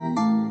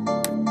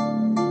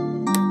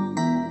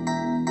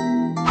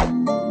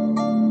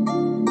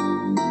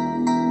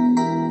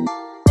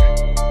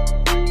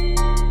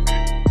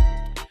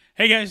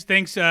Hey guys,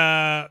 thanks.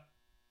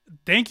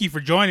 Thank you for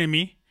joining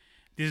me.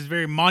 This is a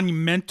very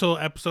monumental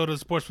episode of the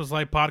Sports Plus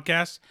Life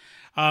podcast.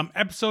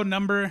 Episode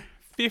number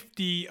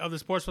 50 of the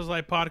Sports Plus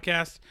Life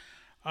podcast.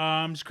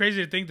 It's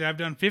crazy to think that I've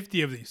done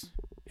 50 of these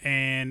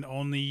and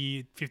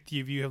only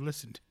 50 of you have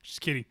listened. Just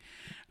kidding.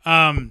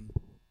 First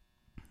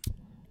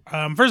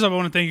off, I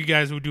want to thank you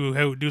guys who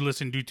do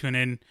listen, do tune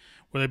in,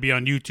 whether it be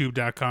on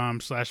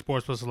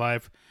youtube.com/Sports Plus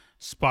Life,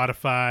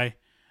 Spotify,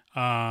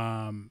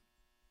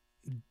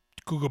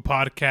 Google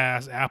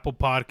Podcasts, Apple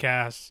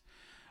Podcasts,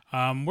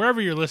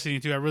 wherever you're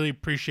listening to. I really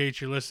appreciate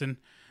your listen.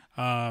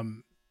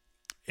 And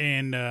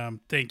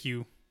thank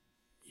you,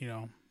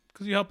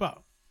 because you help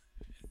out.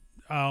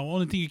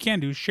 Only thing you can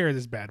do is share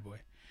this bad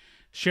boy.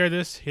 Share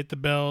this, hit the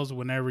bells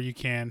whenever you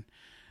can.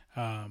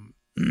 That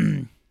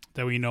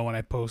way you know when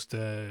I post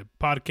a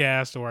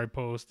podcast or I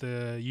post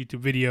a YouTube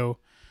video.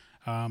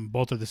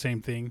 Both are the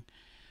same thing.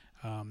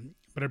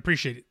 But I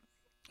appreciate it.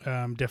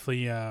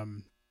 Definitely.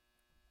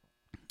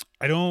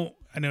 I know,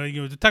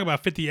 to talk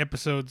about 50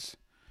 episodes,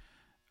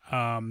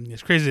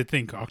 it's crazy to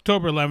think.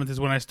 October 11th is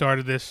when I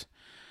started this.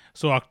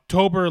 So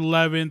October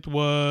 11th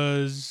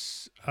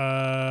was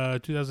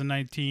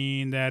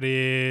 2019. That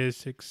is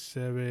 6,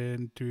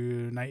 7,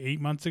 8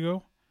 months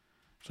ago.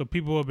 So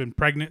people have been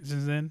pregnant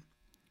since then.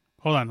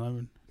 Hold on,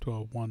 11,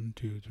 12, 1,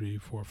 2, 3,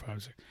 4,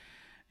 5, 6.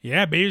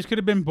 Yeah, babies could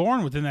have been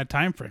born within that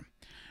time frame.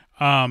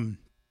 But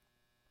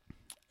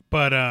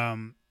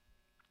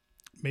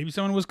maybe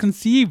someone was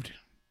conceived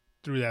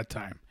through that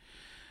time.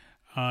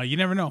 You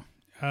never know.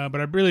 But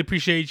I really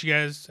appreciate you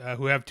guys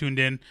who have tuned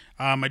in.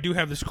 I do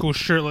have this cool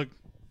shirt look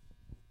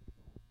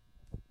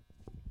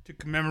to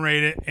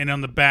commemorate it, and on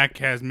the back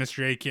has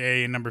Mr.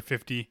 AKA and number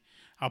 50.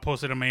 I'll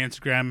post it on my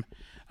Instagram.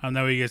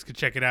 That way you guys can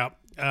check it out.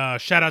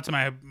 Shout out to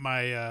my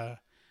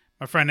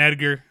friend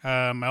Edgar,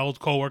 my old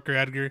coworker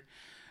Edgar,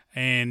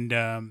 and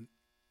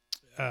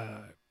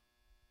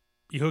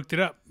he hooked it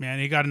up, man.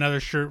 He got another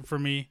shirt for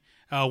me,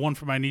 one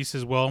for my niece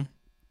as well.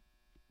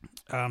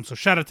 So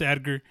shout out to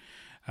Edgar.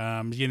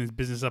 He's getting his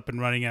business up and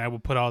running, and I will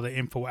put all the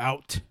info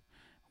out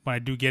when I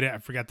do get it. I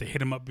forgot to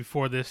hit him up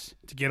before this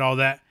to get all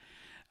that.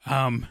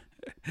 I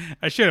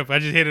should have. I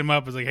just hit him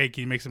up. I was like, hey, can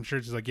you make some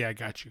shirts? He's like, yeah, I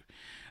got you.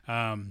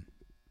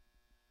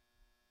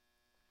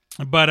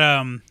 But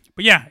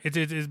yeah,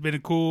 it's been a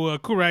cool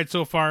ride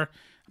so far.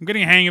 I'm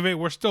getting a hang of it.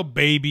 We're still a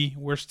baby.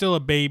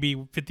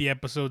 50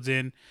 episodes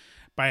in.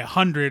 By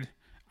 100,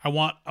 I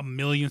want 1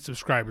 million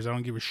subscribers. I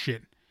don't give a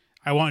shit.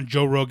 I want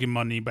Joe Rogan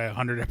money by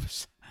 100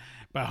 episodes.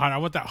 I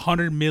want that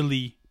 100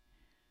 milli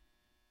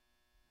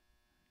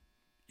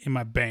in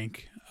my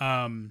bank.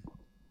 Yeah,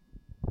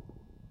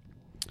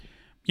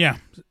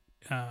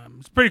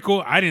 it's pretty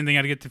cool. I didn't think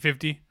I'd get to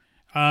 50.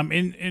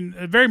 And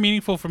very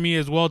meaningful for me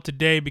as well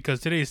today, because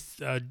today is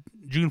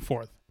June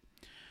 4th.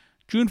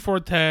 June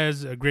 4th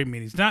has a great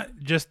meaning. It's not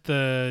just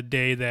the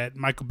day that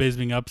Michael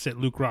Bisping upset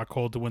Luke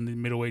Rockhold to win the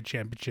middleweight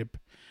championship,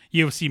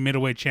 UFC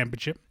middleweight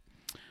championship.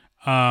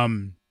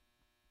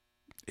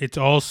 It's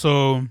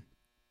also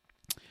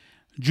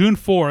June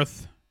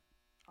 4th.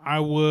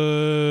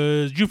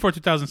 June 4th,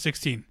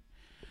 2016.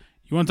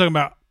 You want to talk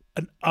about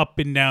an up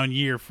and down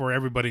year for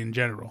everybody in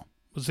general.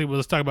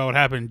 Let's talk about what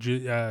happened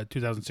in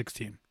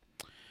 2016.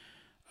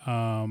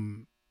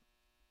 Kobe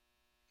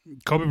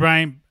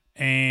Bryant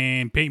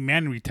and Peyton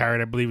Manning retired,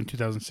 I believe, in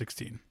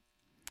 2016.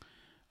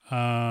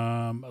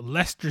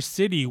 Leicester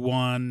City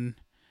won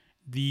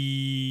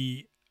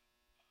the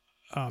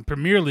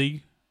Premier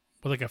League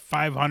with like a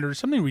 500,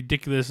 something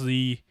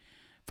ridiculously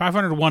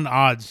 501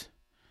 odds.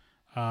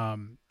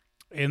 And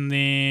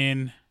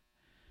then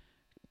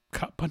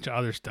a bunch of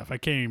other stuff. I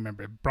can't even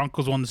remember.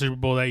 Broncos won the Super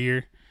Bowl that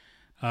year.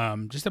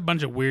 Just a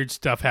bunch of weird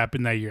stuff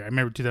happened that year. I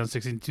remember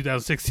 2016.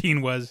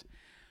 2016 was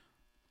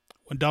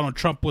when Donald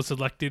Trump was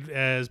elected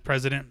as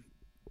president.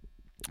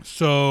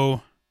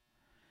 So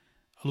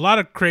a lot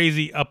of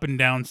crazy up and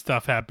down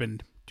stuff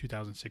happened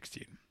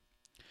 2016.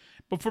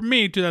 But for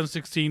me,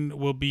 2016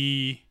 will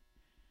be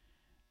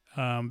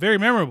very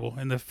memorable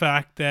in the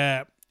fact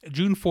that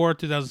June 4th,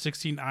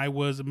 2016, I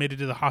was admitted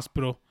to the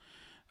hospital.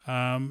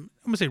 I'm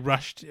going to say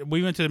rushed.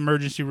 We went to the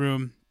emergency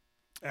room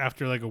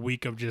after like a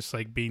week of just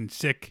like being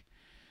sick.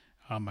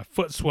 My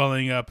foot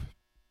swelling up.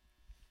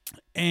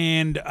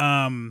 And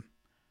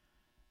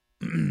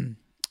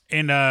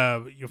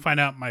you'll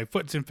find out my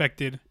foot's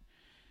infected.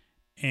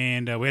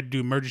 And we had to do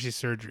emergency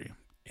surgery.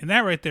 And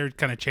that right there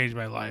kind of changed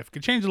my life.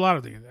 It changed a lot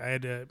of things. I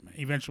had to,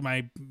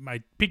 eventually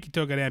my pinky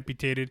toe got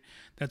amputated.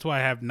 That's why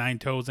I have 9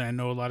 toes and I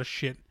know a lot of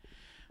shit.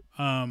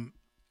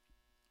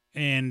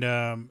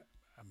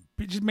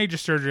 Just major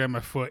surgery on my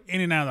foot,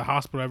 in and out of the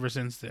hospital ever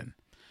since then.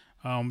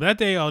 That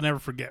day I'll never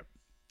forget.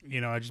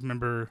 I just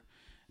remember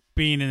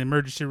being in the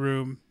emergency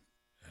room,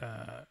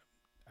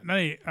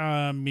 me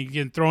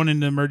getting thrown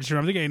into the emergency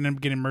room. I think I ended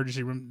up getting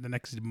emergency room the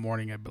next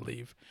morning, I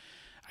believe.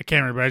 I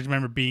can't remember. I just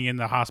remember being in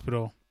the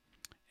hospital,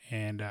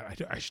 and I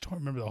just don't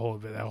remember the whole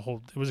of it.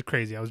 It was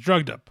crazy. I was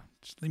drugged up.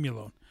 Just leave me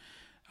alone.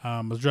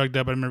 I was drugged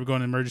up. I remember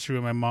going to the emergency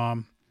room with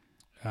my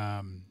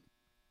mom.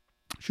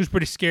 She was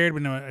pretty scared,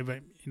 but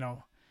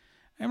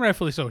and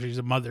rightfully so. She's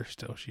a mother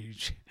still.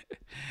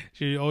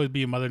 She'll always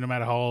be a mother no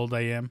matter how old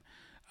I am.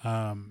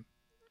 Um,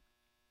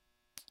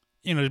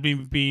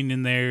 being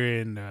in there,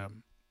 and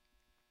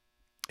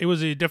it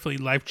was a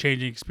definitely life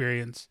changing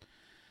experience.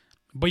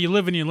 But you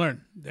live and you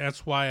learn.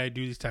 That's why I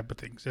do these type of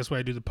things. That's why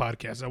I do the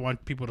podcast. I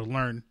want people to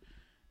learn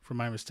from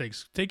my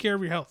mistakes. Take care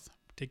of your health.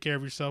 Take care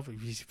of yourself.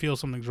 If you feel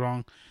something's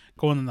wrong,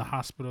 go in the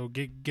hospital.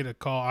 Get a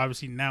call.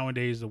 Obviously,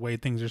 nowadays, the way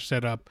things are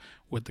set up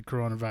with the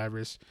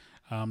coronavirus,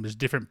 there's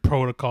different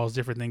protocols,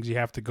 different things you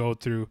have to go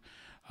through.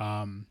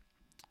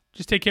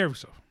 Just take care of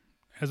yourself.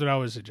 That's what I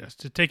always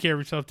suggest. Just take care of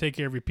yourself. Take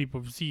care of your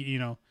people. See,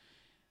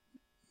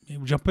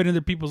 jump into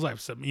other people's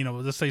lives.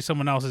 Let's say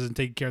someone else isn't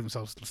taking care of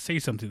themselves. Say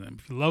something to them.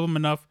 If you love them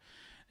enough,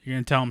 you're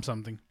going to tell them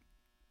something.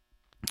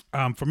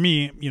 For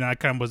me, I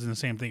kind of was in the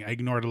same thing. I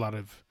ignored a lot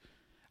of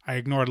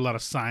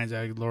signs.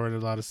 I ignored a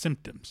lot of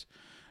symptoms.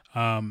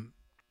 But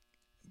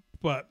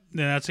then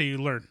that's how you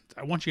learn.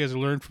 I want you guys to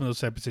learn from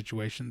those type of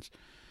situations,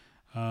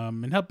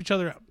 and help each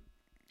other out.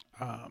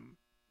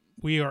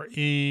 We are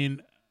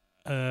in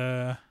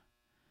a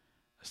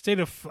state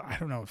of, I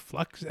don't know,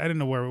 flux. I don't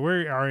know where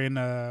we are in.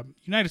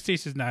 United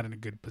States is not in a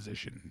good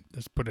position.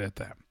 Let's put it at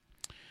that.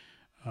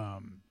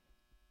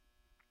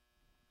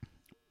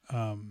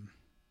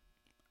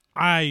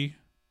 I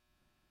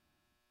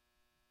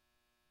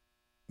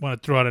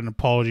want to throw out an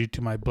apology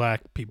to my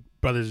black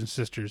brothers and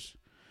sisters.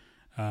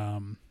 There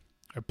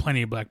are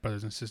plenty of black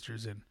brothers and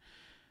sisters, and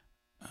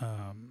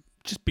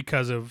just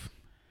because of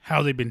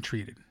how they've been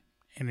treated,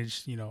 and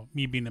it's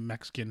me being a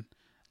Mexican,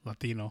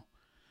 Latino.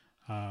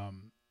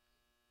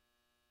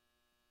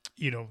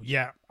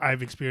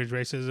 I've experienced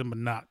racism, but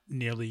not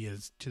nearly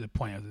as to the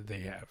point that they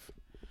have.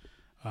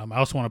 I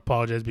also want to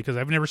apologize because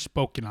I've never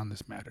spoken on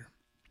this matter.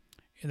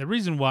 And the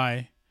reason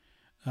why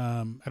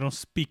I don't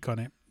speak on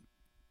it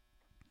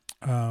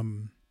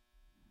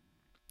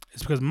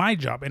is because my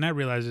job, and I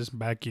realized this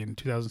back in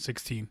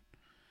 2016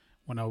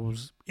 when I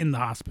was in the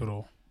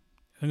hospital.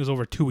 I think it was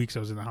over 2 weeks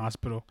I was in the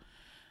hospital.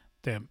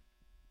 That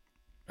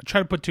I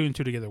try to put two and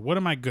two together. What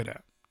am I good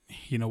at?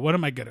 What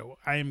am I good at?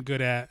 I am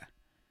good at,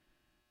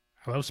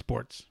 I love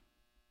sports,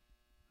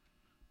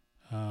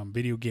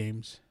 video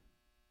games,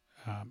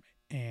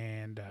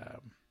 and I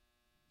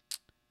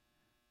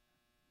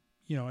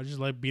just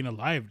like being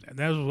alive.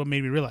 That was what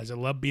made me realize I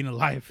love being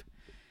alive.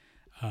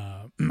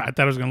 I thought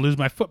I was going to lose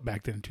my foot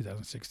back then in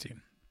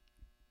 2016.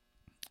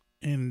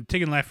 And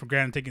taking life for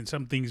granted, taking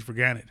some things for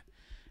granted.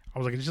 I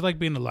was like, I just like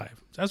being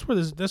alive. So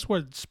that's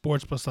where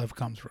sports plus life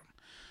comes from.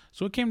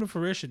 So it came to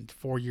fruition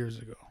 4 years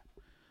ago.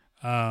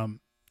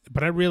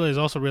 But I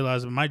also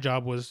realized that my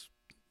job was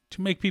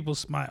to make people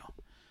smile.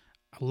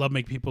 I love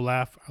making people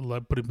laugh. I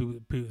love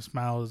putting people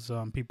smiles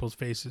on people's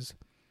faces.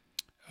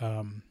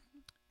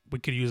 We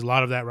could use a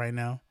lot of that right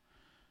now.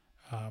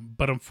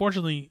 But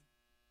unfortunately,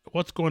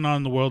 what's going on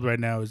in the world right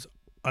now is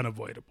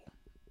unavoidable.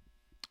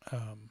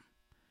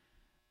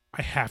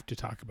 I have to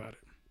talk about it.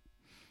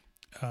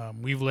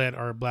 We've let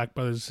our black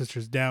brothers and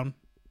sisters down.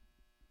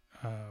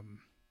 A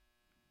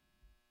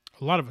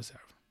lot of us have.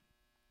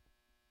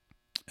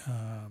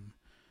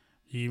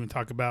 You even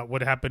talk about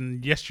what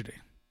happened yesterday,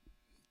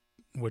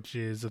 which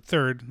is the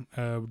 3rd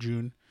of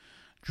June.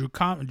 Drew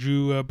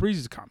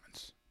Brees'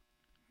 comments,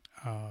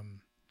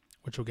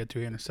 which we'll get to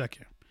here in a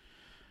second.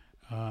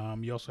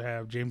 You also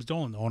have James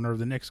Dolan, the owner of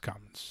the Knicks,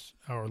 comments,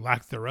 or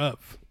lack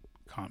thereof,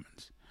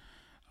 comments.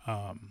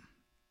 The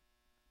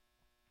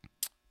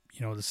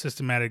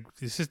systematic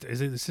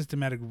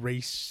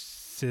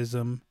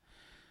racism,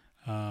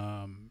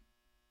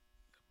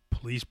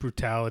 police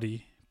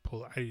brutality.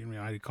 I don't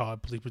know how to call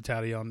it, police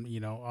brutality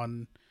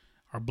on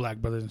our black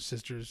brothers and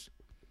sisters.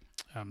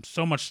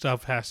 So much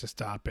stuff has to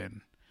stop.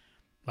 And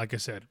like I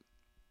said,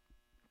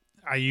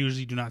 I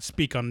usually do not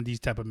speak on these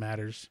type of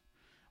matters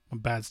when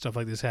bad stuff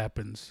like this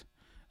happens.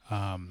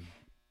 But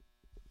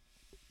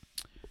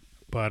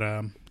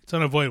it's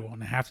unavoidable,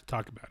 and I have to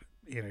talk about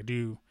it. And I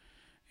do.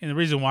 And the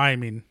reason why,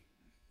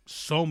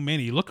 so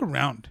many. Look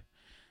around.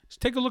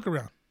 Just take a look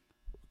around.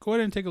 Go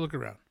ahead and take a look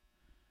around.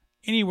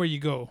 Anywhere you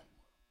go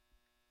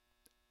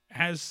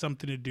has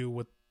something to do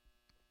with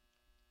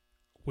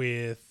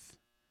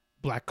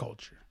black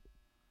culture.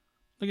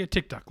 Look at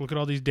TikTok. Look at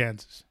all these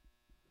dances.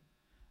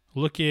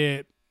 Look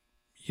at,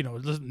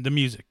 listen, the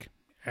music.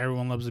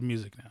 Everyone loves the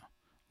music now.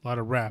 A lot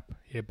of rap,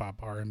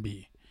 hip-hop,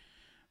 R&B,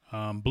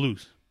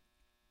 blues.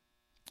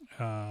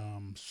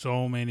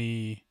 So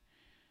many,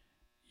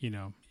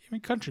 even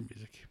country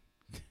music.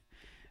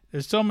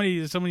 There's so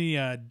many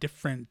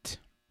different,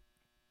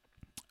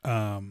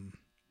 so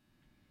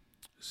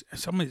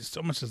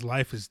much as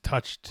life is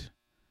touched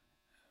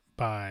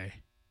by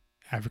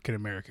African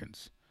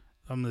Americans.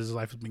 Some of this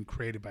life has been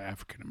created by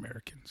African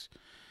Americans.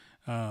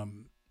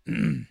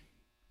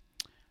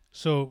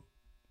 So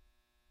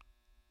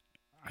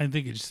I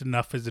think it's just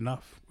enough is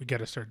enough. We got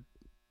to start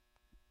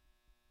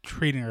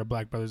treating our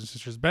black brothers and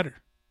sisters better.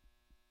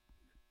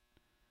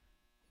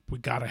 We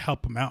got to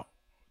help them out.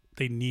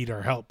 They need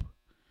our help.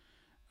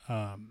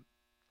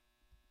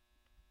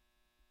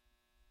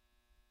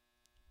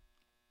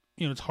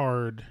 It's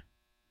hard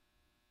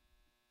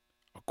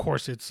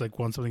course, it's like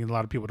something a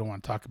lot of people don't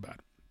want to talk about.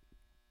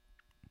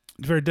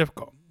 It's very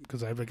difficult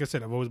because, like I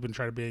said, I've always been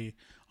trying to be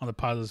on the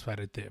positive side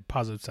of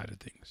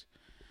things.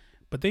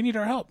 But they need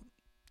our help,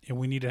 and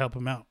we need to help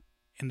them out.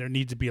 And there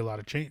needs to be a lot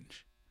of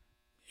change.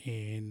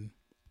 And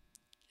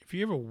if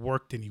you ever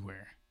worked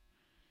anywhere,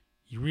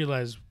 you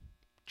realize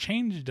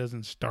change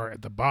doesn't start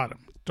at the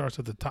bottom; it starts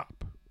at the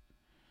top.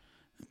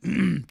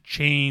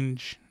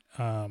 Change,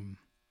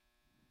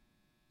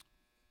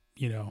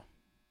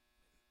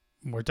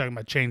 we're talking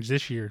about change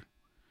this year,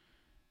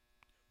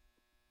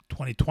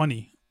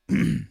 2020.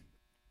 You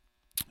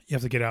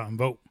have to get out and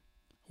vote.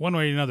 One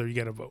way or another, you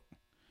got to vote.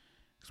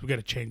 Because we got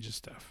to change this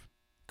stuff.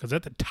 Because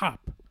at the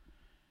top,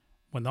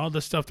 when all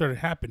this stuff started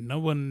happening, no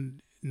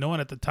one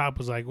at the top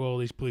was like, well,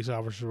 these police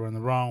officers were in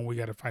the wrong. We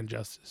got to find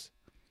justice.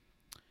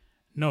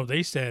 No,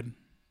 they said,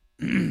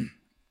 when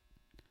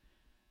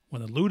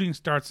the looting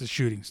starts, the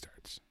shooting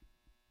starts.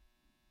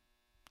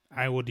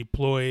 I will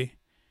deploy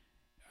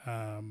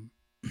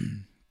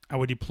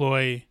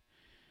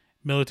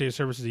military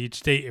services to each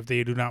state. If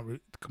they do not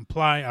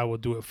comply, I will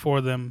do it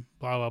for them.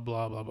 Blah, blah,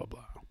 blah, blah, blah,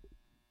 blah.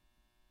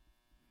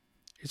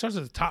 It starts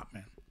at the top,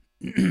 man.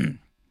 And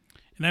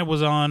that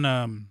was on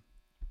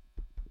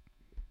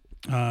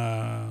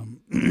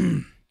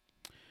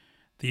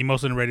the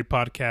Most Underrated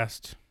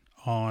podcast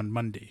on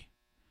Monday,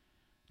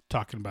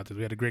 talking about this.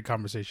 We had a great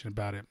conversation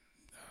about it.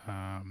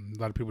 A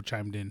lot of people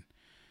chimed in.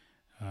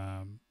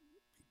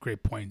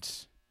 Great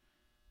points.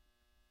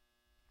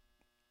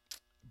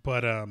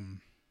 But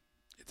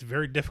it's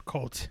very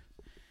difficult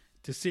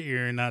to sit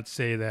here and not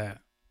say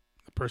that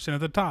the person at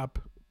the top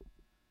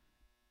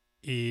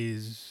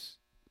is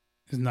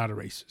not a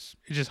racist.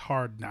 It's just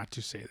hard not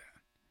to say that.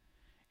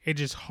 It's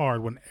just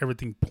hard when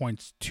everything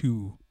points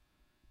to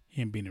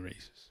him being a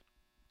racist.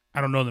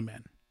 I don't know the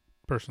man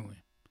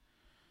personally.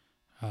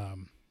 But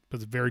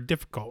it's very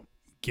difficult,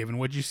 given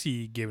what you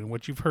see, given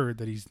what you've heard,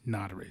 that he's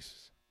not a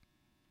racist.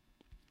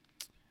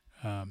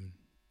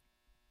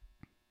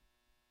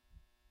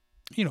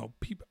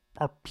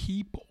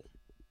 People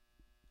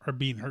are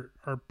being hurt.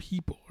 Our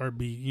people are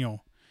being,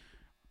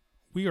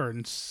 we are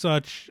in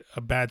such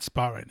a bad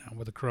spot right now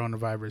with the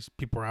coronavirus.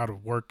 People are out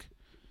of work.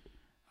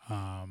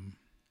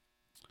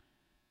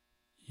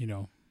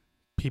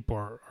 People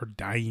are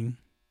dying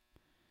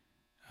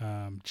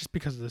just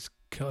because of this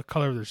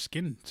color of their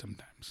skin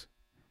sometimes.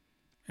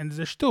 And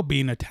they're still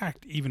being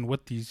attacked even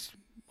with these,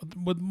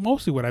 with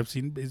mostly what I've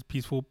seen is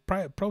peaceful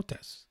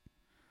protests.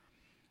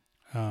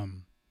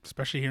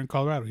 Especially here in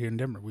Colorado, here in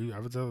Denver.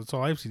 That's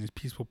all I've seen is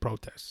peaceful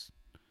protests,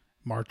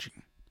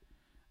 marching.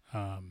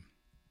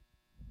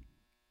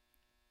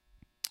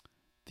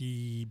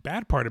 The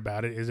bad part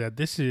about it is that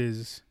this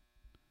is,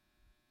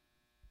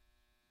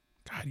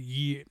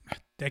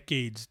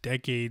 decades,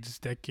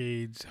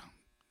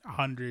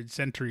 hundreds,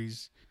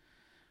 centuries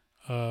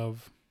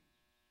of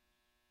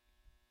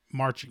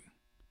marching.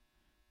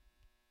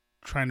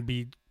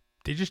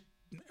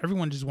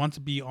 Everyone just wants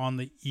to be on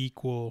the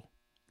equal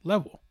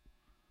level.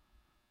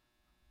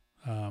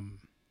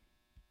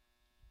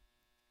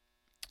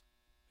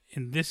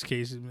 In this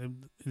case,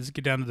 let's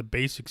get down to the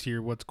basics here.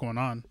 What's going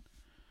on?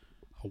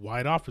 A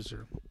white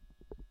officer,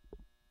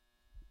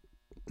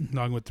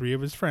 along with three of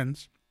his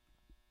friends,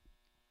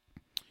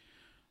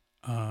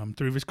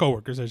 three of his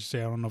coworkers, I should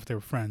say. I don't know if they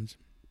were friends.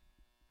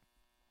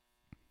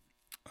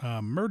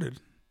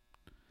 Murdered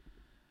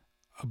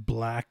a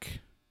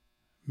black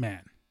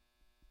man,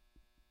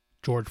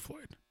 George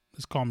Floyd.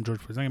 Let's call him George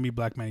Floyd. It's not gonna be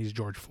black man. He's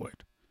George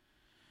Floyd.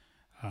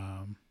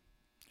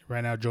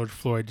 Right now, George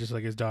Floyd, just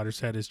like his daughter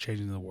said, is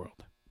changing the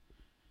world.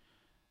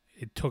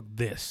 It took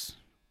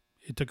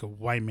a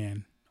white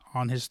man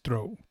on his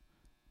throat,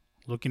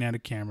 looking at a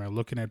camera,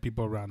 looking at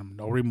people around him,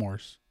 no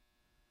remorse,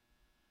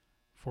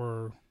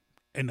 for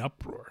an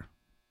uproar.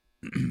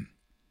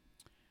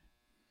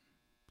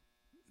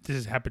 This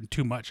has happened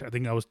too much. I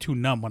think I was too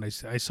numb when I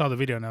saw the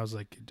video, and I was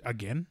like,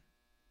 again?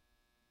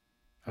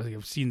 I was like,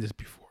 I've seen this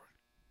before.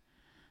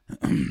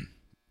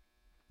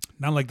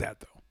 Not like that,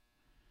 though.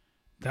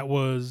 That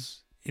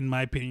was, in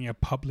my opinion, a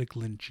public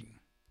lynching.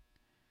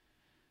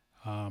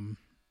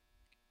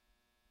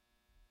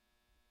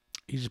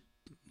 He just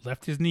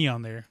left his knee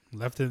on there,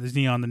 left his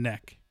knee on the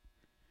neck,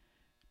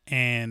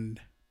 and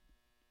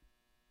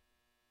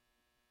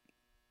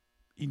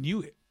he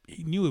knew it.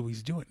 He knew what he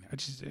was doing.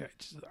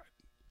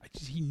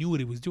 He knew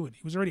what he was doing.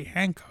 He was already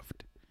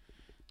handcuffed.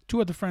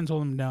 Two other friends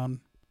hold him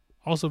down.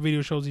 Also,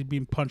 video shows he's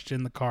being punched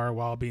in the car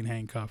while being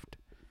handcuffed.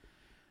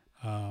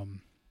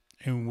 And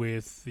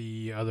with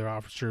the other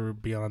officer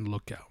being on the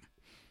lookout.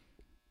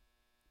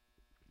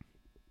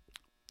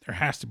 There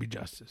has to be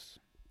justice.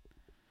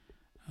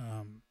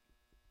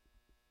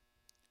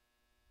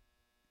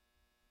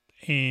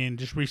 And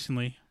just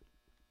recently,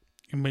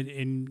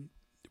 and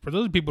for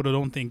those people that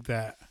don't think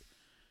that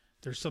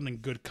there's something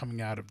good coming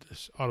out of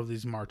this, out of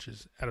these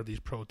marches, out of these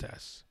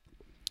protests,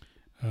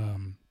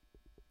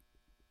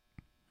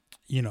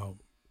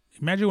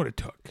 imagine what it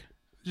took.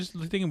 Just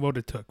thinking what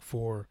it took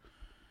for.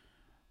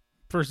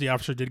 First, the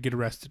officer did get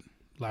arrested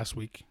last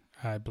week.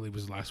 I believe it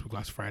was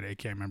last Friday. I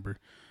can't remember.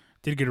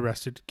 did get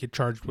arrested, get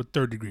charged with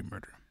third-degree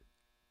murder.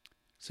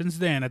 Since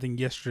then, I think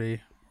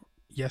yesterday,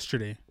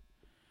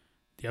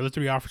 the other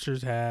 3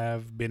 officers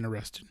have been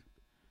arrested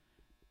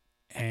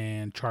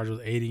and charged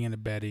with aiding and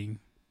abetting,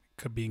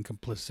 being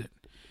complicit.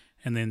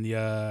 And then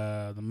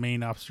the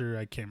main officer,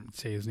 I can't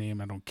say his name,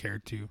 I don't care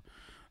to,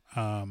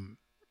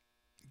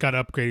 got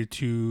upgraded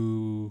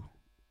to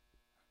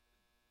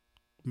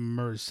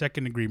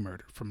second-degree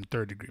murder from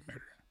third-degree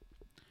murder.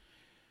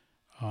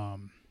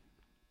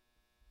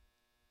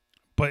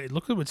 But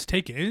look at what's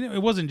taken.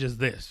 It wasn't just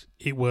this.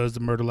 It was the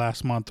murder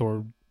last month or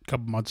a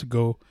couple months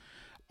ago.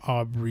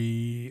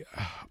 Aubrey,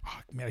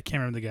 I can't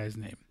remember the guy's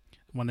name.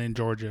 One in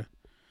Georgia,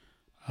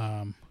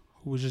 who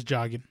was just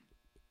jogging,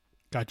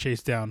 got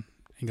chased down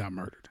and got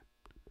murdered.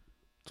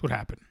 That's what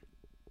happened.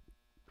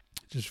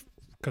 Just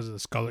because of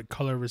the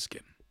color of his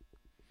skin.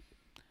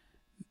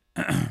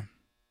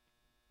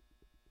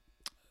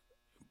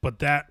 But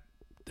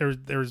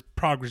there's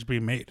progress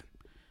being made.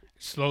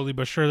 Slowly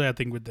but surely, I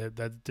think with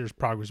that there's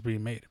progress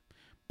being made.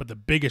 But the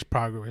biggest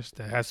progress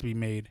that has to be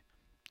made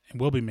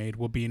and will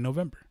be in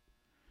November.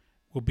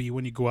 Will be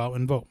when you go out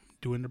and vote,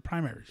 doing the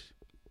primaries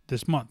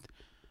this month.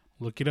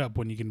 Look it up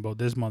when you can vote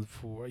this month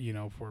for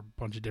a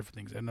bunch of different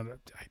things. I'm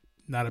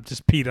not up to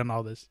speed on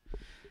all this,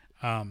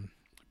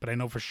 but I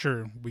know for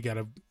sure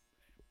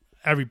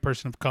every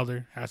person of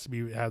color has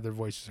to have their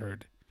voices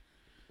heard,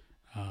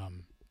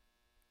 and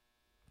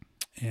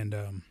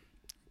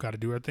got to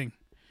do our thing.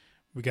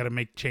 We got to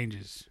make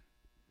changes.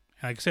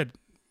 And like I said,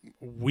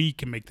 we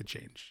can make the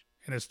change,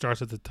 and it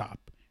starts at the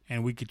top,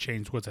 and we could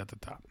change what's at the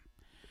top.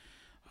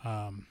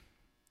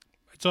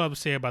 That's all I would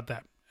say about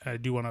that. I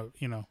do want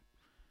to,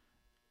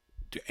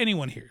 to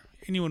anyone here,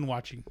 anyone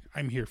watching,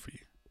 I'm here for you.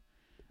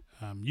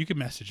 You can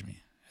message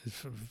me.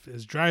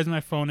 As dry as my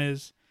phone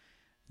is,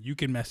 you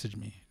can message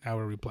me. I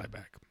will reply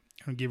back.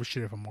 I don't give a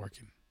shit if I'm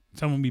working.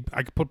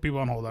 I could put people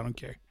on hold. I don't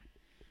care.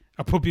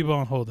 I'll put people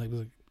on hold.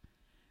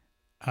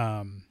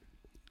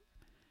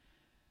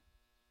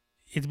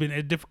 It's been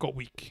a difficult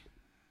week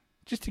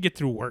just to get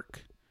through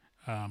work.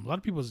 A lot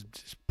of people's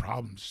just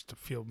problems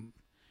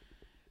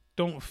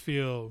don't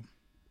feel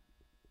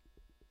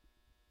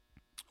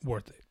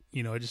worth it.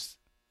 Just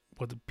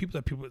what the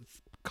people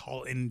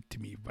call in to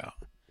me about.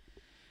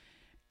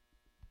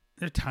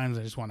 There are times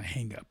I just want to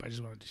hang up. I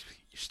just want to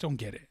just don't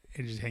get it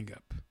and just hang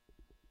up.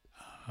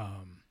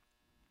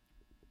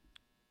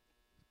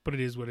 But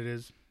it is what it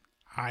is.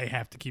 I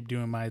have to keep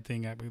doing my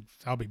thing.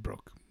 I'll be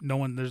broke.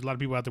 There's a lot of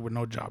people out there with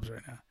no jobs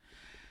right now.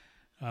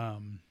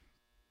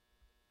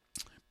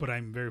 But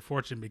I'm very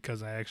fortunate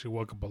because I actually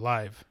woke up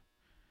alive.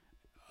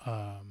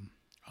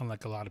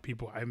 Unlike a lot of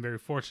people, I'm very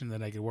fortunate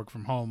that I can work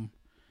from home.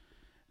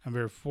 I'm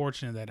very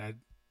fortunate that I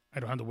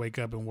don't have to wake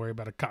up and worry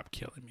about a cop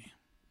killing me,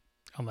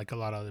 unlike a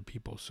lot of other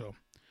people. So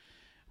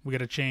we got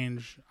to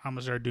change. I'm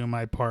gonna start doing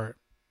my part,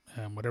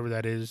 whatever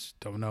that is.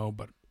 Don't know,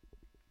 but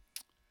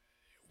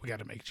we got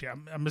to make change.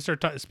 I'm gonna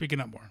start speaking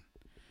up more.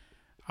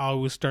 I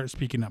always start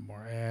speaking up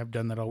more. I have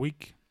done that all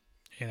week,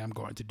 and I'm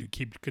going to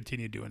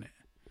continue doing it.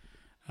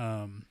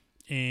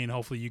 And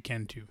hopefully you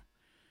can too.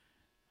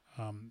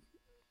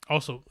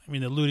 Also,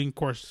 the looting, of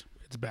course,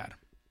 it's bad.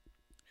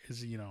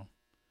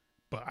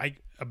 But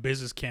a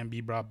business can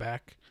be brought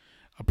back.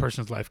 A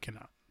person's life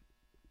cannot.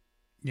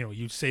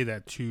 You say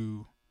that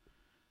to,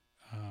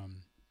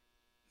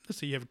 let's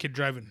say you have a kid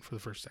driving for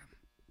the first time.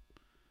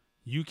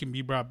 You can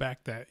be brought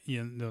back. That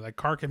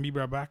car can be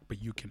brought back,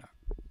 but you cannot.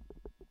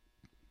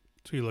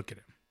 So you look at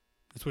it.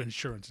 That's what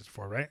insurance is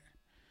for, right?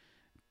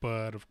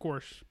 But of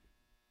course,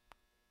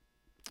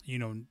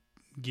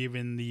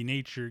 given the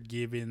nature,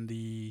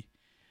 given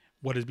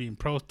what is being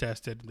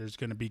protested, there's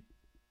gonna be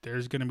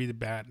the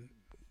bad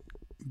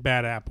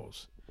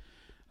apples.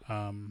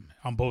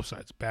 On both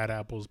sides, bad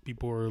apples.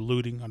 People are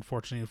looting,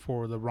 unfortunately,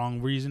 for the wrong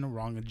reason, or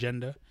wrong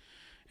agenda,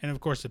 and of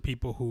course, the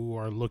people who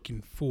are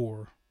looking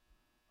for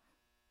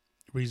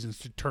reasons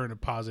to turn a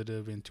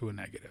positive into a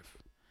negative.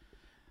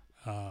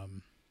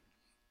 There's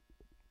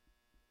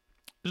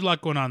a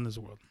lot going on in this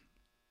world,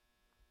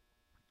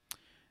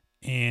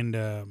 and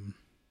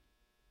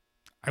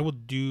I will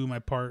do my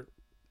part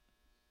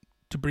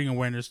to bring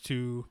awareness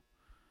to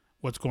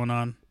what's going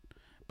on,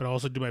 but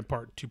also do my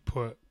part to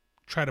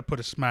try to put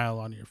a smile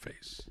on your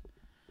face.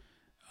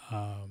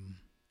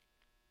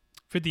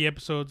 50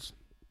 episodes,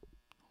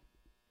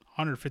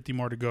 150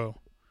 more to go.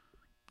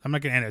 I'm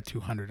not going to end at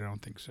 200. I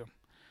don't think so.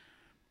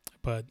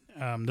 But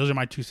those are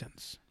my 2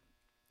 cents.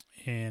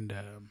 And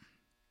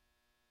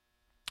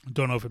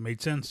don't know if it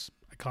made sense.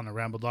 I kind of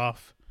rambled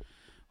off.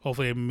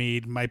 Hopefully I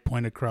made my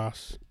point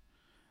across.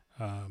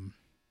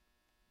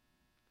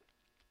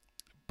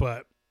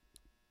 But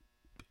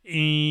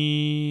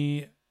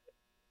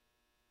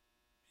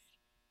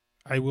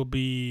I will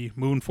be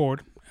moving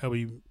forward. I'll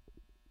be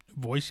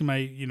voicing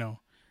my,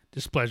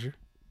 displeasure.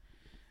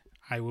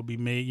 I will be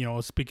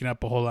speaking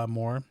up a whole lot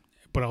more,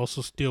 but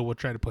also still will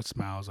try to put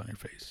smiles on your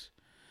face.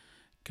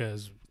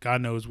 Because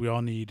God knows we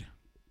all need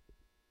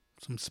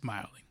some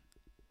smiling.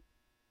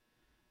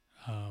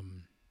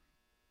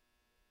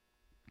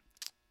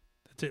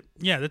 That's it.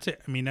 Yeah, that's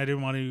it. I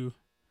didn't want to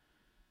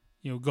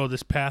go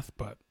this path,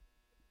 but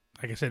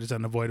like I said, it's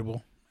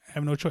unavoidable. I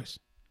have no choice.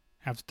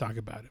 I have to talk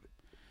about it.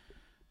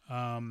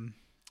 I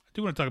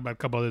do want to talk about a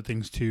couple other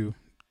things too.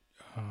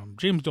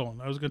 James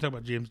Dolan. I was going to talk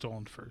about James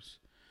Dolan first.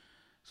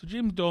 So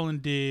James Dolan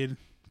did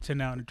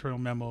send out an internal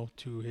memo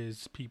to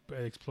his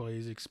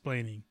employees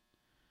explaining.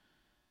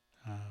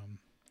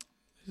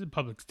 This is a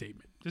public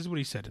statement. This is what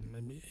he said.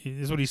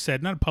 This is what he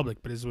said, not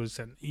public, but this is what he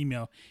said in an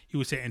email he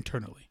would say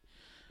internally.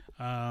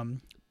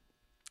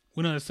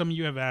 We know that some of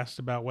you have asked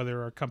about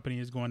whether our company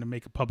is going to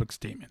make a public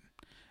statement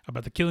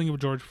about the killing of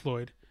George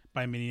Floyd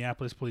by a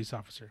Minneapolis police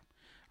officer.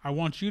 I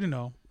want you to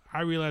know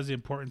I realize the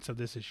importance of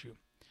this issue.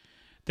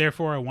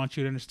 Therefore, I want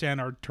you to understand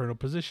our internal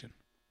position.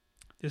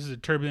 This is a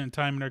turbulent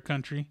time in our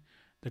country.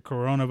 The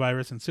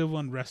coronavirus and civil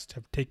unrest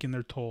have taken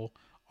their toll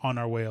on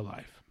our way of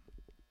life.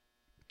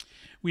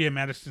 We at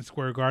Madison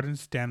Square Garden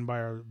stand by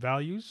our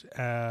values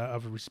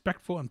of a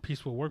respectful and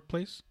peaceful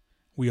workplace.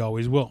 We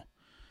always will.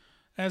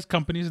 As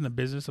companies in the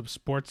business of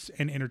sports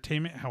and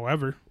entertainment,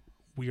 however,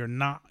 we are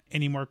not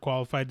any more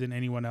qualified than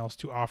anyone else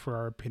to offer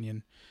our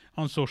opinion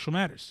on social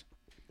matters.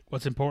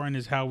 What's important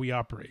is how we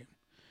operate.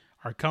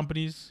 Our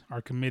companies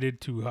are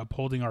committed to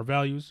upholding our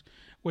values,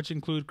 which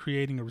include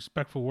creating a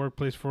respectful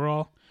workplace for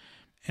all,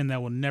 and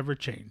that will never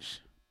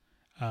change.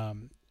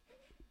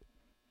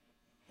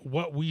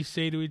 What we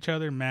say to each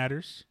other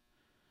matters.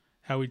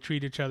 How we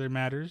treat each other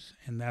matters,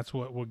 and that's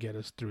what will get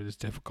us through this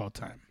difficult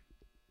time.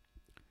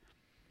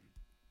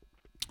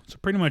 So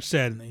pretty much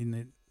said,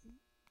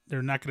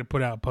 they're not going to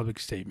put out a public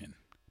statement,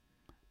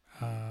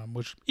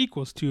 which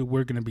equals to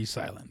we're going to be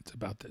silent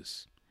about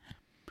this.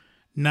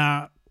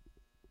 Not,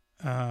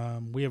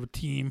 we have a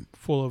team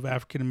full of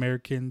African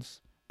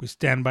Americans. We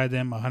stand by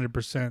them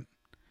 100%.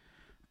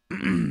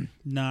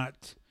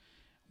 Not,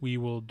 we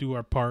will do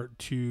our part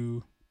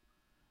to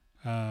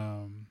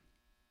bring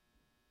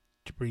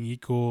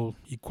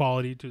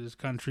equality to this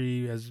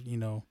country, as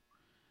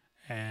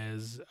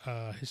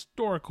a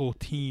historical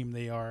team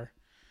they are.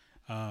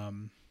 A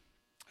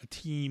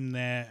team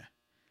that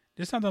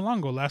just not that long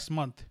ago, last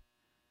month.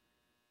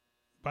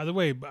 By the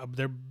way,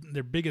 their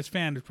biggest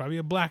fan is probably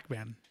a black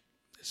man,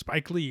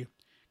 Spike Lee.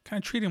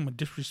 Kind of treated him with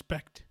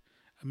disrespect.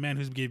 A man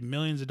who's gave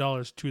millions of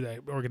dollars to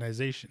that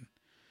organization,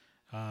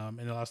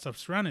 and a lot of stuff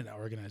surrounding that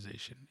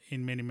organization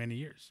in many, many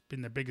years.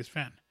 Been their biggest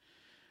fan.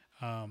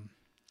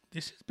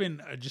 This has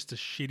been just a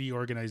shitty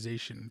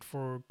organization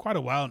for quite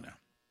a while now,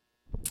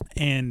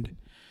 and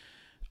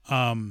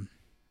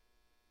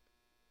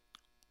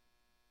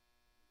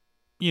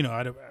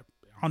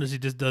honestly,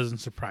 this doesn't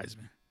surprise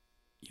me.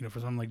 For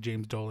someone like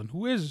James Dolan,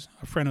 who is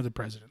a friend of the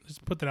president, let's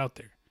put that out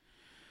there,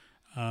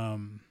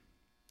 of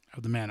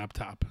the man up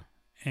top,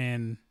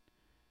 and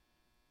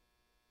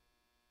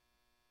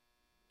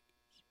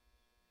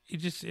it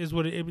just is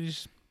what it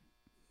just.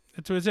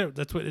 That's what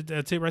it's.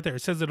 That's it right there.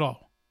 It says it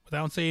all.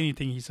 Without saying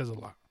anything, he says a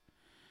lot.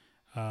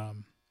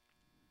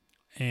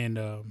 And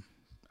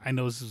I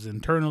know this is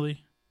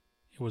internally.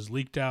 It was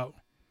leaked out.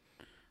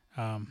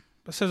 But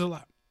it says a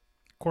lot.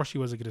 Of course, he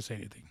wasn't going to say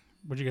anything.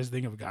 What do you guys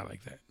think of a guy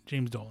like that?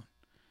 James Dolan.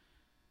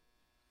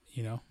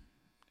 He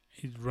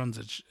runs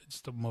it's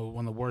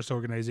one of the worst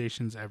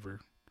organizations ever.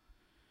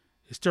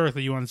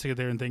 Historically, you want to sit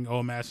there and think,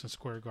 oh, Madison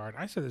Square Garden.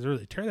 I said this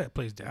earlier, tear that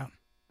place down.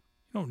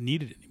 You don't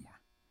need it anymore.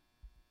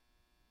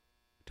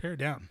 Tear it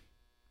down.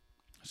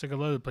 It's like a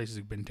lot of the places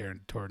have been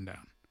torn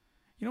down.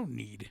 You don't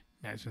need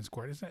Madison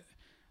Square. Is that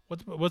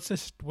what's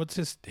this? What's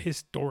this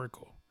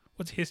historical?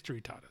 What's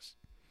history taught us?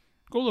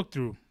 Go look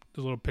through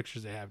the little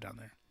pictures they have down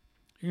there.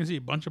 You're gonna see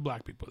a bunch of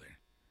black people there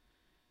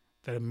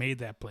that have made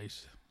that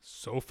place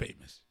so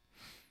famous.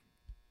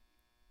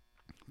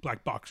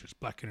 Black boxers,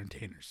 black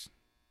entertainers,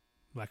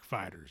 black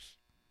fighters,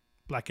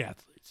 black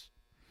athletes.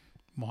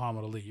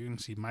 Muhammad Ali. You're gonna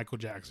see Michael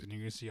Jackson. You're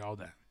gonna see all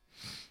that.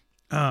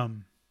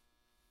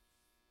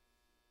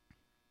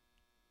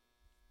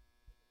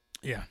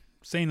 Yeah,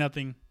 saying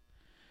nothing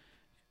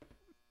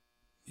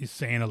is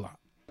saying a lot.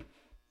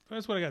 So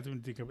that's what I got to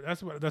think of.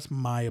 That's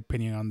my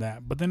opinion on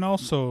that. But then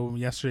also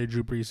yesterday,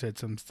 Drew Brees said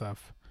some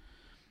stuff.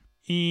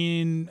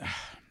 In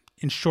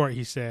short,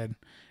 he said,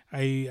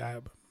 I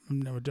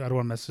don't want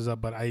to mess this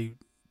up, but I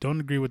don't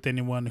agree with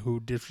anyone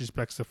who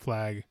disrespects the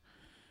flag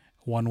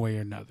one way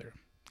or another.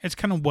 It's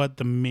kind of what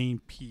the main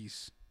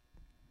piece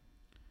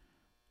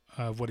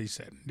of what he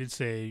said. He did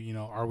say,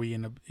 are we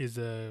is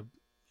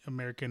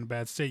America in a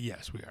bad state?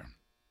 Yes, we are.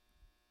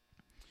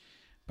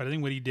 But I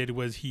think what he did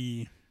was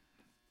he's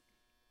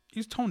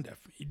tone deaf.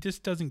 He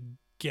just doesn't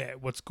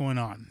get what's going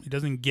on. He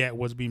doesn't get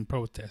what's being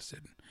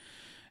protested.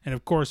 And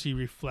of course, he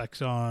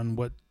reflects on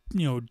what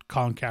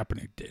Colin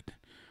Kaepernick did,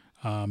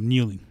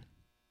 kneeling.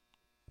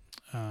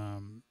 I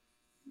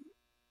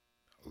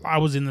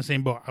was in the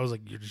same boat. I was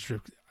like,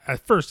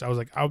 at first, I was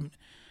like,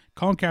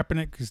 Colin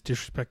Kaepernick is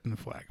disrespecting the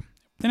flag.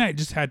 Then I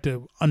just had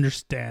to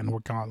understand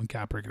where Colin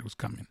Kaepernick was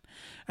coming.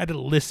 I had to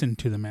listen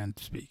to the man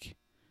speak.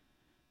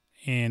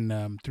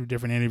 And through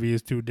different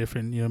interviews, through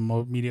different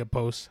media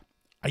posts,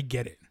 I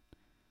get it.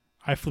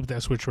 I flipped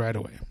that switch right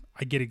away.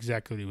 I get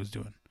exactly what he was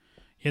doing.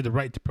 He had the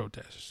right to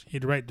protest. He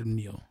had the right to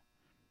kneel.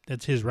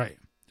 That's his right.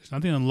 There's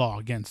nothing in law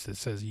against that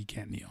says he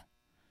can't kneel.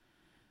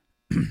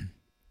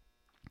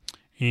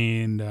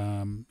 And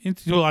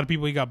to a lot of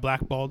people, he got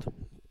blackballed.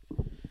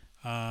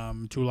 To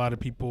a lot of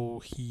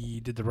people,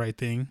 he did the right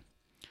thing.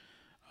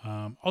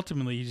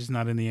 Ultimately, he's just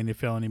not in the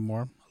NFL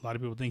anymore. A lot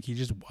of people think he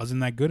just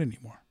wasn't that good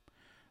anymore.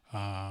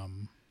 Have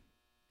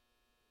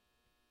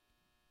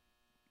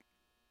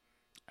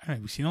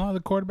you seen a lot of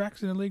the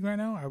quarterbacks in the league right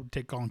now? I would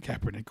take Colin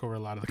Kaepernick over a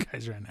lot of the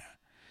guys right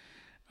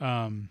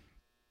now.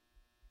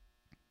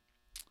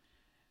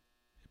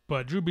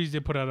 But Drew Brees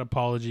did put out an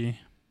apology.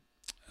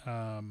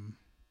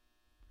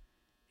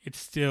 It's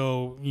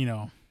still,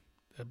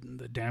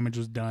 the damage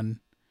was done.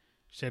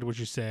 You said what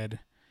you said.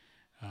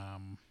 I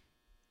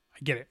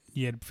get it.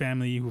 You had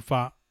family who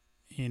fought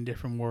in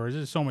different wars.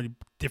 There's so many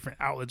different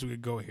outlets we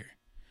could go here.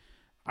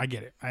 I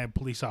get it. I have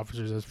police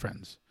officers as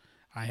friends.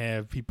 I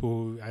have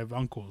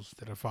uncles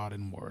that have fought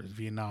in wars,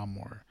 Vietnam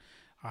War.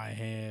 I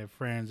have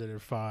friends that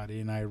have fought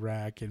in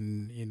Iraq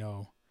and,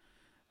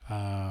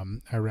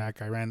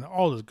 Iraq, Iran,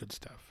 all this good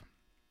stuff.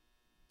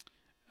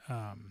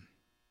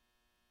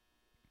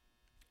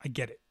 I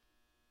get it.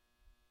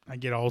 I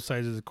get all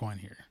sides of the coin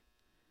here.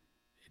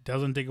 It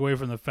doesn't take away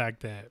from the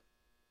fact that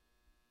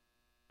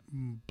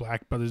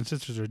black brothers and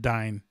sisters are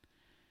dying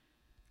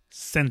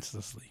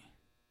senselessly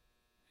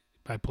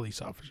by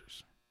police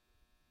officers.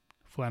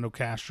 Philando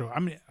Castro. I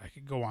mean, I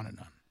could go on and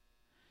on.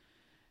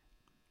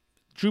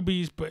 Drew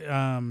Brees, but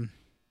I don't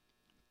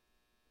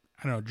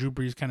know. Drew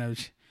Brees kind of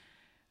he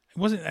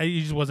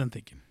just wasn't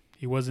thinking.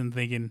 He wasn't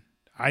thinking.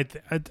 I'm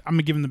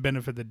gonna give him the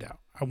benefit of the doubt.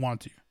 I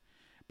want to,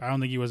 but I don't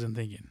think he wasn't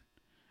thinking,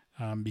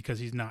 because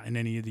he's not in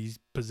any of these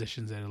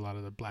positions that a lot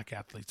of the black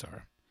athletes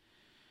are.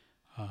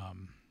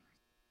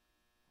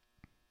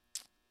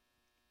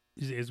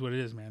 It is what it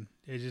is, man.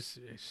 It's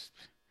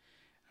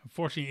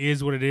unfortunately, it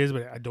is what it is,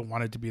 but I don't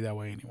want it to be that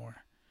way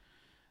anymore.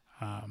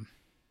 I'm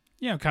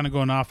kind of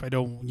going off. I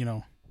don't,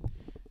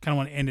 kind of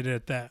want to end it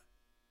at that.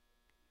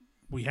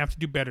 We have to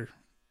do better.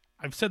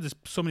 I've said this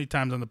so many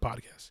times on the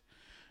podcast.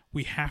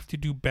 We have to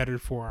do better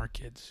for our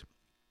kids.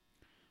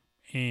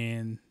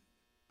 And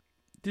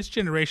this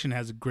generation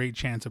has a great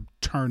chance of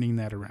turning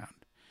that around,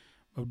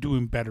 of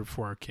doing better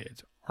for our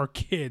kids. Our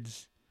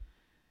kids,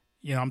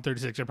 I'm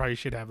 36. I probably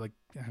should have, a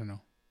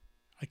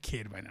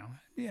kid by now.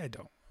 Yeah, I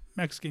don't.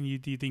 Mexican,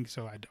 do you think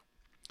so? I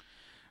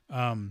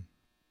don't.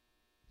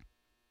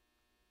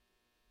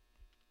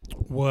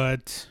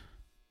 What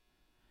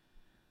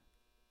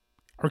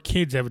our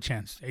kids have a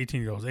chance,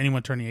 18-year-olds,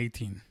 anyone turning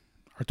 18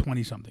 or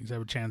 20-somethings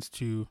have a chance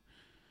to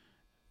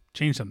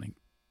change something.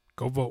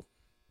 Go vote.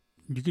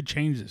 You could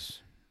change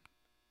this.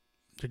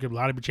 A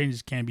lot of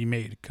changes can be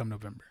made come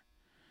November.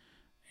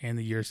 And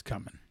the year's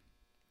coming.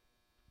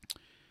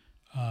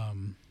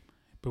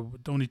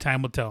 But only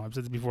time will tell. I've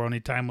said this before, only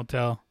time will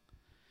tell.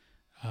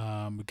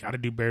 We got to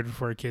do better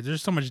for our kids.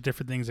 There's so much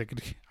different things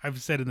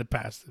I've said in the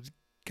past that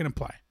can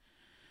apply.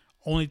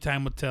 Only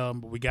time will tell,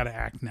 but we got to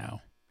act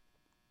now.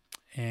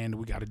 And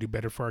we got to do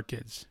better for our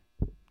kids.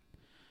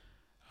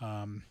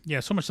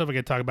 So much stuff I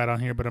could talk about on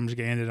here, but I'm just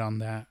going to end it on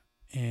that.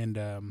 And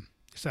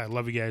I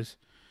love you guys.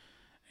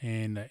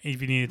 And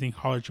if you need anything,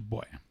 holler at your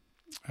boy.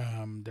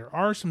 There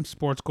are some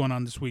sports going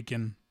on this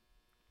weekend.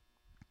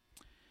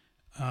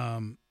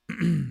 Amanda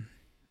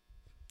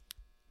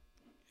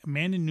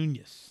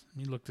Nunes.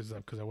 Let me look this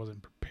up because I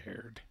wasn't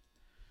prepared.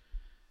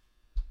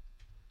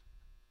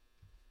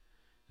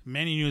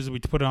 Amanda Nunes, we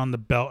put on the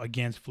belt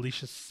against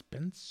Felicia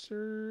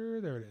Spencer.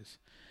 There it is.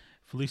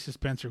 Felicia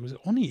Spencer was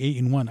only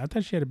 8-1. I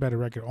thought she had a better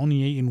record.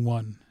 Only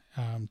 8-1.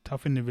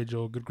 Tough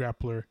individual, good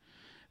grappler.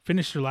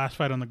 Finished her last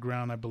fight on the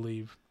ground, I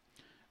believe.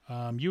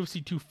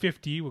 UFC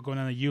 250. We're going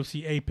on the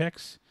UFC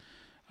Apex.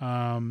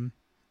 On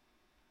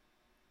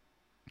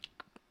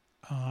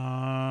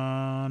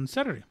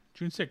Saturday,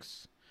 June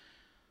 6th.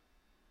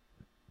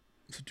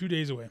 So 2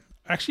 days away.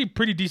 Actually,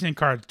 pretty decent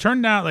card.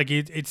 Turned out like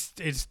it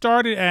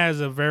started as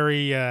a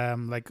very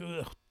what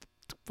the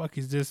fuck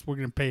is this? We're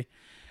gonna pay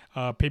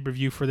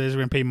pay-per-view for this.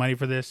 We're gonna pay money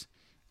for this.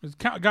 It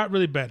got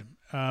really bad.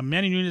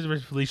 Manny Nunes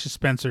versus Felicia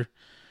Spencer.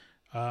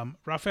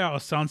 Rafael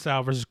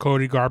Assunção versus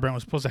Cody Garbrandt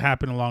was supposed to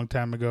happen a long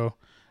time ago.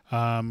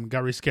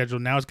 Got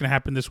rescheduled. Now it's gonna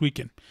happen this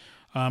weekend.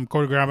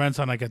 Cody Garbrandt's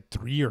on like a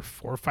 3 or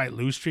 4 fight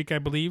lose streak, I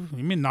believe.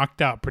 He's been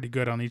knocked out pretty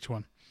good on each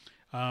one.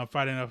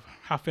 Fighting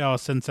Rafael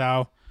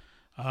Assunção.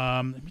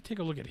 Let me take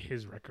a look at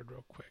his record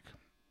real quick.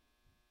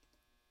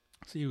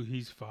 See who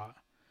he's fought.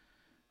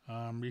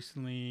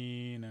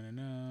 Recently,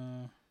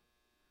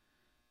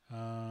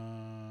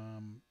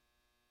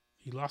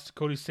 he lost to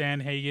Cody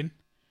Sandhagen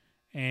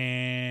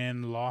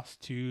and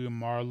lost to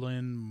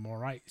Marlon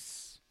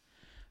Moraes.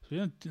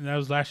 So that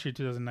was last year,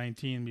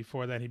 2019.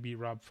 Before that, he beat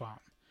Rob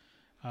Font.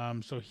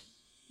 So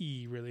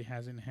he really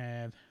hasn't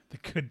had the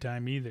good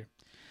time either.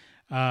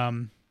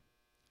 But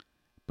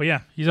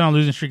yeah, he's on a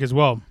losing streak as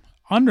well.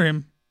 Under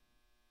him,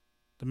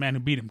 the man who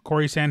beat him,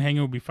 Corey Sandhagen,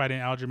 will be fighting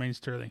Aljamain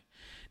Sterling.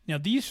 Now,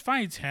 these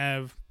fights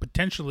have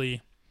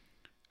potentially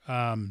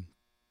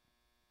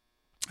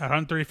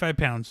 135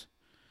 pounds,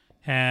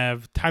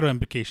 have title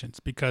implications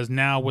because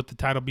now with the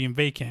title being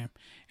vacant,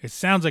 it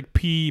sounds like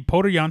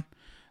Petr Yan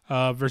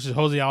versus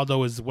Jose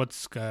Aldo is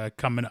what's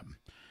coming up.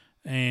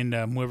 And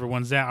whoever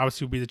wins that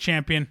obviously will be the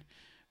champion.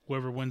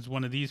 Whoever wins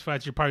one of these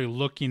fights, you're probably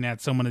looking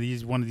at one of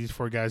these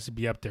four guys to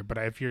be up there. But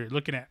if you're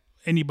looking at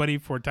anybody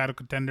for a title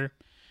contender,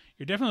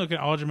 you're definitely looking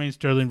at Aljamain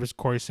Sterling versus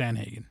Corey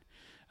Sandhagen.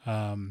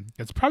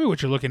 That's probably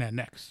what you're looking at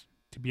next,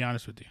 to be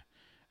honest with you,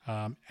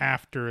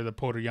 after the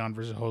Petr Yan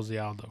versus Jose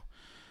Aldo.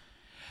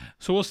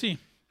 So we'll see.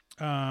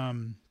 I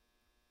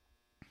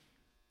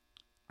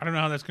don't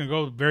know how that's going to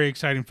go. Very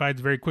exciting fights,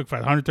 very quick fight.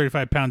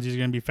 135 pounds, these are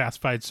going to be fast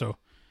fights. So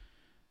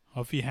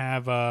if you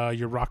have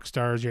your rock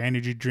stars, your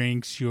energy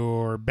drinks,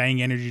 your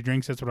Bang energy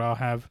drinks, that's what I'll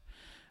have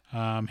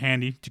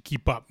handy to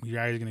keep up. Your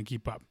guys are going to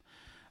keep up.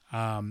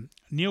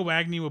 Neil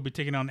Magny will be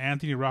taking on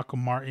Anthony Rocco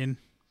Martin.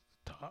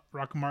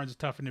 Rocco Martin's a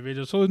tough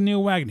individual. So is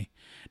Neil Magny.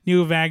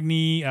 Neil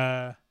Magny.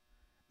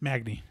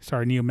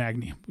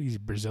 He's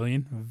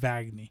Brazilian.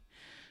 Magny.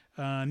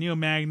 Neil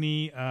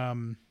Magny,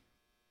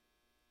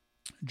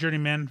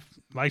 journeyman,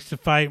 likes to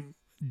fight.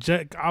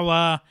 A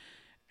la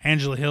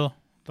Angela Hill,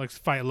 likes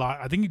to fight a lot.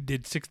 I think he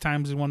did 6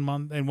 times in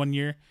 1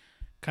 year,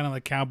 kind of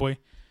like Cowboy.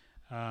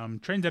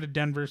 Trains out of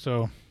Denver,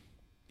 so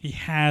he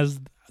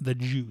has the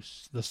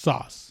juice, the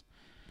sauce,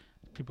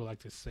 people like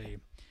to say.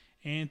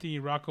 Anthony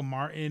Rocco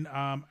Martin.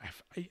 I'm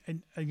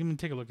gonna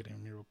take a look at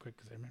him here real quick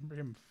because I remember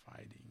him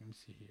fighting. Let me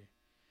see here.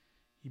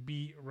 He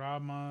beat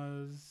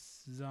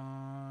Ramazan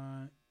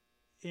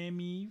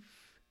Emeev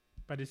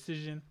by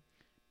decision.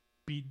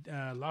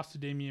 Lost to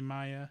Damian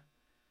Maia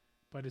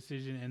by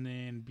decision, and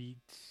then beat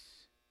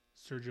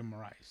Sergio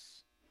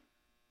Moraes.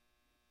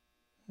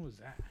 What was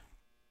that?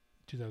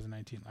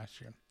 2019,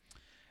 last year.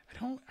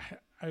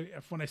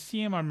 When I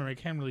see him, I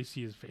can't really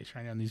see his face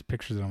right now in these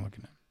pictures that I'm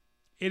looking at.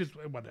 It is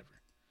whatever.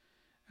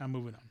 I'm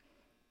moving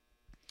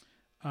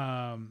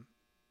on.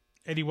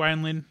 Eddie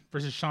Wineland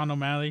versus Sean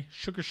O'Malley.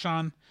 Sugar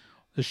Sean.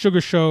 The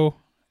Sugar Show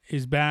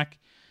is back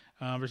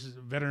versus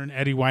veteran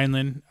Eddie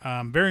Wineland.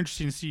 Very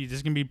interesting to see. This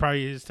is going to be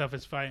probably his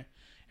toughest fight.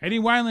 Eddie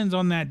Wineland's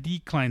on that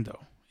decline, though.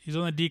 He's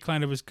on the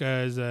decline of his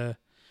career.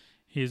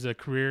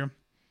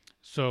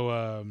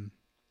 So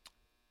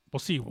we'll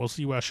see. We'll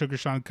see how Sugar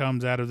Sean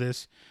comes out of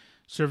this.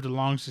 Served a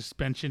long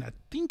suspension. I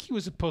think he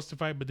was supposed to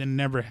fight, but then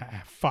never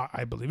fought,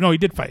 I believe. No, he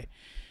did fight.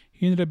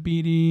 He ended up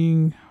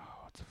beating...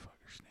 what's the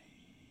fucker's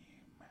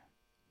name?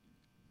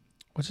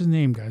 What's his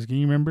name, guys? Can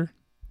you remember?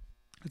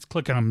 Let's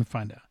click on him and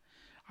find out.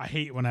 I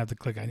hate when I have to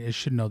click on it. I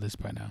should know this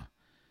by now.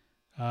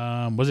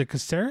 Was it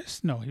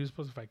Caceres? No, he was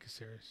supposed to fight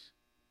Caceres.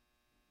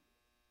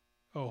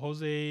 Oh,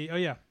 Jose... Oh,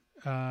 yeah.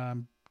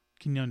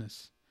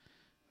 Quinones.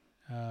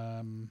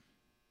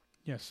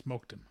 Yeah,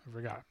 smoked him. I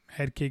forgot.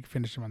 Head kick,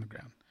 finished him on the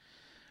ground.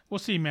 We'll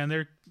see, man.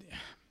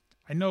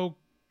 I know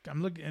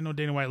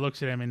Dana White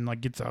looks at him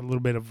and gets a little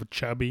bit of a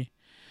chubby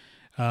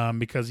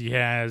because he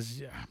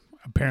has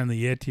apparently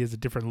he has a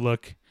different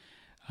look.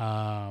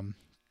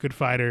 Good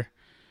fighter.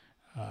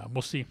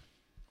 We'll see.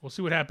 We'll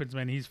see what happens,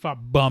 man. He's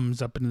fought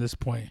bums up until this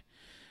point.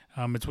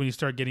 It's when you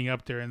start getting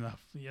up there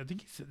I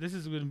think he said this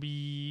is going to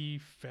be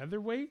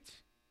featherweight,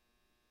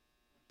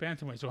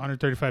 bantamweight, so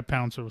 135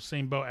 pounds. So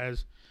same boat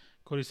as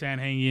Cody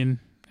Sandhagen,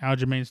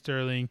 Aljamain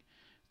Sterling,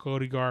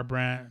 Cody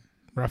Garbrandt,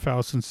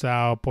 Rafael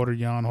Sunsao, Petr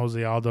Yan,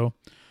 Jose Aldo.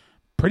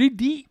 Pretty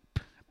deep.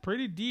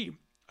 We'll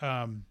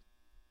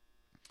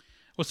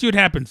see what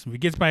happens. If he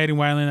gets by Eddie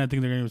Wineland, I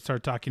think they're going to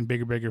start talking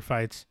bigger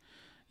fights.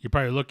 You're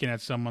probably looking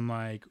at someone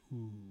like,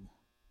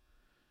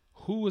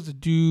 who was the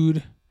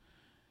dude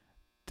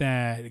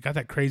that got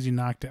that crazy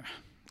knockdown?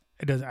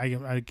 It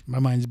doesn't. My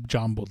mind's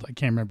jumbled. I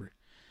can't remember.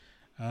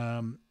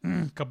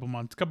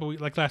 Couple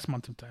weeks, like last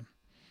month sometime.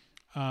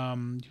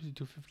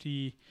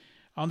 250.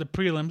 On the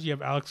prelims, you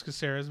have Alex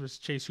Caceres versus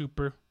Chase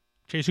Hooper.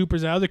 Chase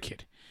Hooper's the other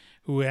kid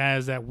who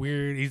has that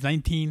weird. He's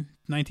 19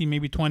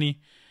 maybe 20.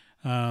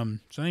 So not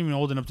even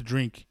old enough to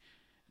drink,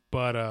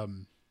 but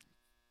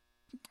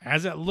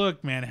has that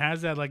look, man.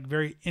 Has that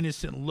very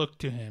innocent look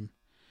to him.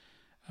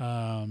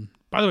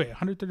 By the way,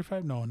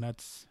 135? No,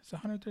 it's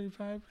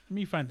 135. Let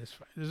me find this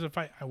fight. This is a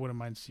fight I wouldn't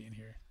mind seeing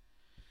here.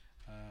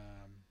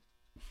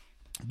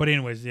 But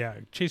anyways, yeah,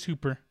 Chase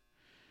Hooper.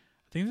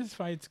 I think this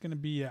fight's going to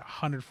be at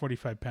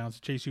 145 pounds.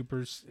 Chase Hooper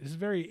is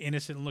very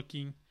innocent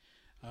looking.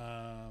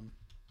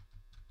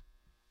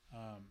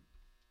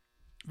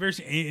 Very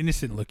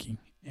innocent looking.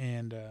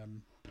 And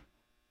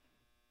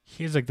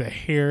he has the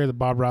hair, the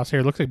Bob Ross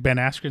hair. Looks like Ben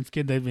Askren's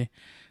kid.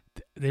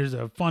 There's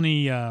a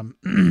funny... it's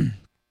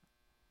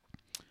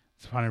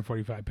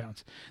 145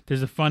 pounds.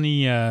 There's a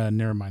funny...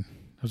 never mind.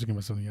 I was thinking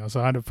about something else.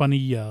 I had a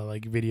funny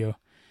video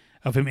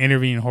of him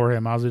interviewing Jorge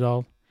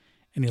Masvidal.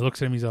 And he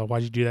looks at him. He's like,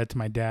 "Why'd you do that to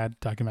my dad?"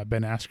 Talking about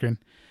Ben Askren,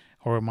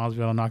 or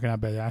Masvidal knocking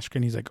out Ben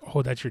Askren. He's like,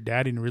 "Oh, that's your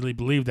dad." He didn't really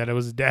believe that it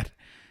was his dad.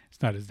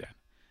 It's not his dad,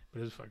 but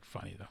it was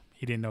funny though.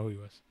 He didn't know who he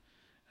was.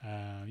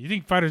 You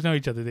think fighters know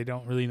each other? They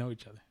don't really know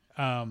each other.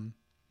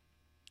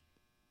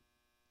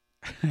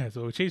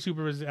 So Chase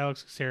Hooper versus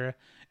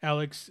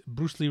Alex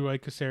Bruce Leroy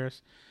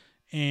Caceres,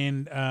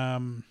 and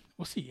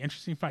We'll see.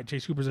 Interesting fight.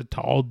 Chase Hooper's a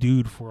tall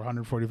dude for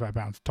 145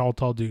 pounds. Tall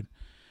dude.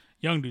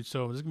 Young dude.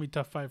 So this is going to be a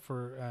tough fight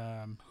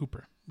for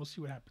Hooper. We'll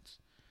see what happens.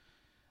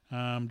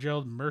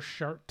 Gerald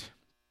Meerschaert.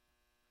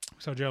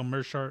 We saw Gerald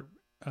Meerschaert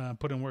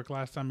put in work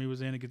last time he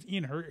was in against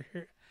Ian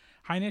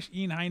Heinisch.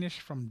 Ian Heinisch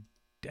from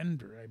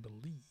Denver, I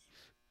believe.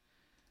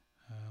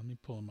 Let me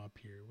pull him up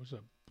here.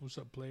 What's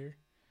up, player?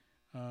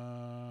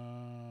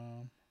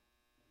 Ian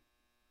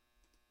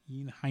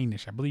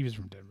Heinisch. I believe he's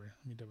from Denver.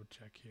 Let me double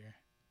check here.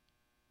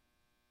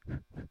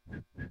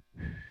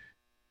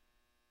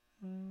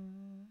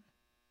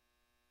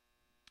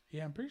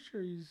 Yeah, I'm pretty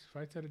sure he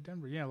fights out of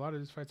Denver. Yeah, a lot of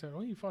his fights out. Oh,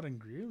 he fought in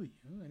Greeley.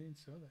 Oh, I didn't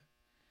saw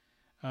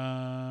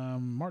that.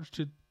 March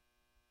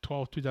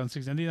 12,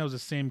 2006. I think that was the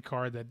same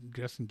card that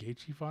Justin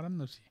Gaethje fought him.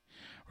 Let's see.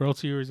 World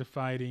Series of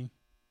Fighting.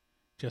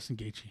 Justin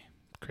Gaethje.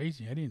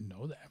 Crazy. I didn't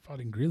know that. I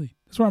fought in Greeley.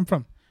 That's where I'm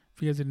from.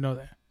 If you guys didn't know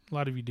that. A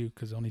lot of you do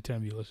because only 10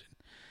 of you listen.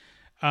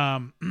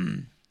 Fought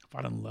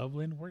in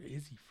Loveland. Where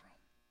is he from?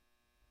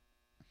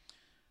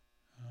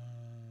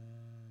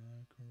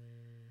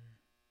 Career.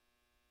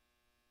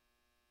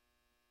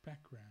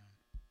 Background.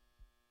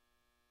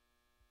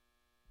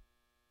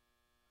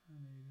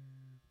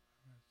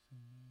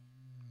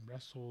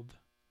 Wrestled.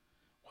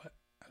 What?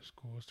 At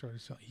school started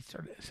selling. He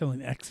started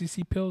selling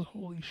ecstasy pills.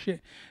 Holy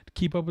shit! To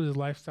keep up with his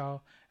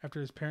lifestyle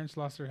after his parents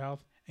lost their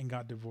health and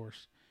got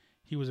divorced.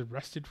 He was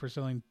arrested for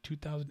selling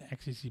 2,000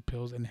 ecstasy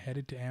pills and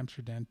headed to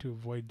Amsterdam to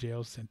avoid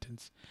jail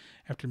sentence.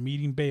 After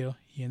meeting bail,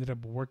 he ended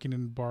up working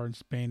in a bar in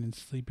Spain and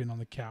sleeping on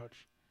the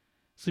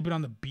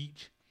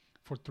beach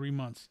for 3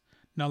 months.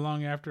 Not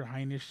long after,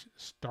 Heinisch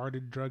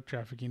started drug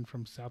trafficking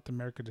from South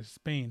America to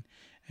Spain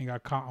and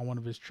got caught on one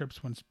of his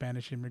trips when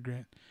Spanish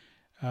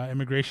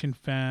immigration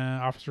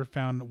officer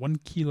found 1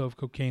 kilo of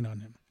cocaine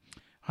on him.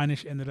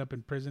 Heinisch ended up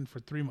in prison for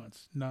 3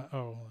 months. Is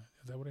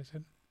that what I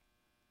said?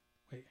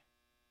 Wait.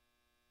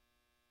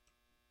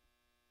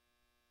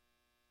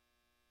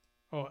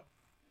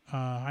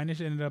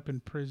 Heinisch ended up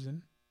in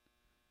prison.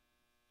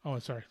 Oh,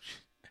 sorry.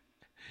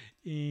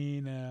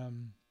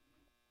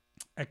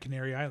 At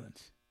Canary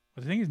Islands.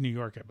 I think it's New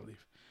York, I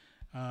believe.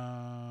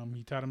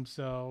 He taught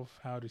himself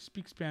how to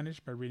speak Spanish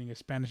by reading a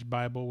Spanish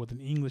Bible with an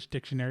English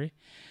dictionary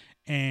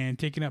and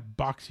taking up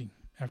boxing.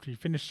 After he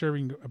finished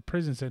serving a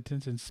prison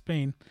sentence in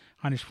Spain,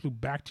 Heinisch flew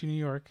back to New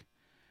York,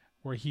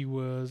 where he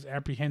was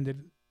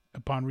apprehended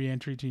upon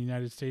re-entry to the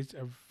United States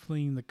of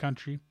fleeing the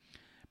country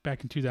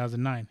back in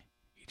 2009.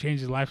 He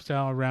changed his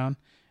lifestyle around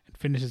and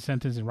finished his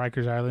sentence in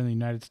Rikers Island in the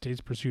United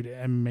States, pursued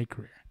an MMA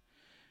career.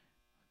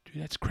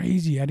 Dude, that's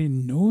crazy. I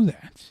didn't know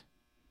that.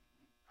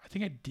 I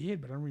think I did,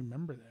 but I don't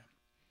remember that.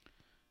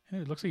 And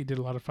it looks like he did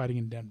a lot of fighting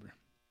in Denver.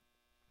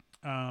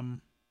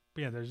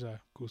 But yeah, there's a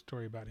cool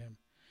story about him.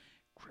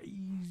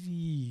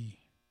 Crazy.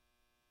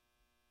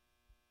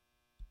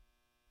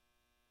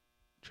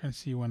 I'm trying to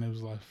see when it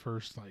was the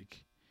first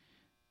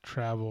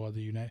travel of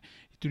the United.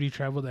 Dude, he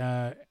traveled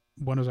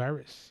Buenos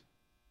Aires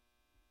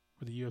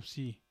for the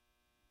UFC,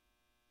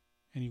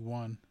 and he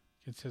won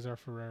against Cesar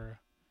Ferreira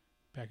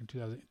back in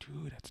 2000.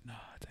 Dude, that's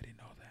nuts. I didn't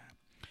know that.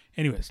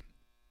 Anyways,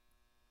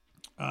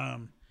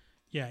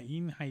 yeah,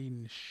 Ian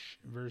Heinisch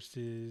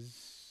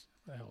versus,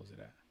 where the hell is it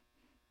at?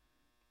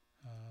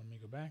 Let me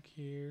go back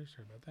here.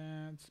 Sorry about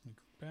that. Let me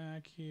go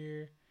back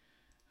here.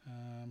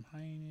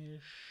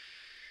 Heinisch.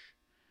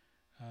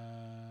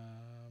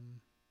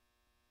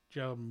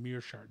 Gerald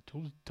Meerschaert.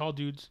 Tall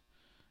dudes.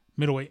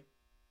 Middleweight.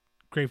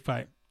 Great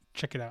fight.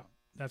 Check it out.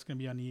 That's going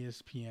to be on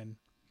ESPN.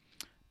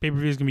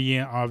 Pay-per-view is going to be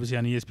obviously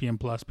on ESPN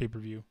Plus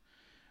pay-per-view.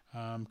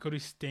 Cody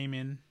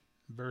Stamann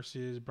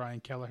versus Brian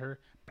Kelleher.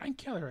 Brian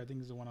Kelleher, I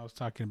think, is the one I was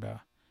talking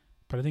about.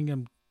 But I think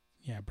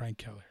Brian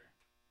Kelleher.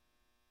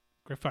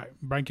 Great fight.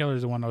 Brian Kelleher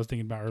is the one I was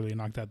thinking about earlier.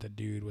 Knocked out the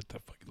dude with the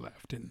fucking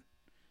left and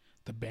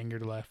the banger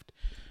left.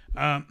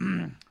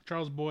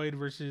 Charles Boyd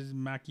versus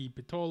Maki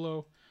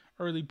Pitolo.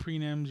 Early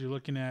prelims, you're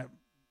looking at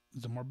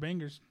some more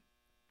bangers.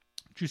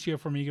 Jussier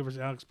Formiga versus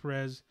Alex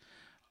Perez.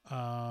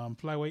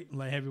 Flyweight,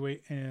 light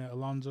heavyweight,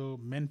 Alonzo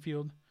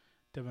Menfield.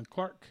 Devin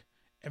Clark.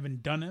 Evan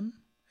Dunham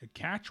at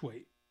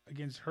catchweight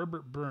against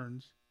Herbert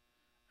Burns.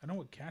 I don't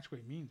know what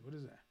catchweight means. What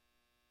is that?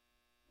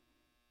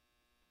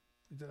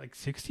 Is it like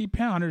 60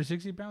 pounds?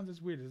 160 pounds?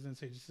 That's weird. It doesn't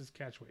say, it just says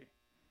catchweight.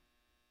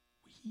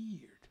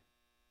 Weird.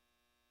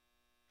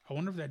 I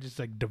wonder if that just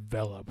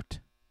developed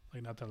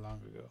not that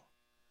long ago.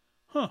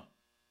 Huh.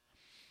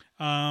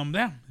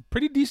 Yeah,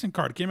 pretty decent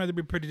card. Came out to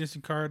be a pretty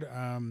decent card.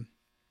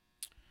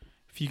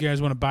 If you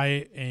guys want to buy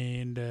it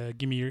and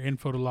give me your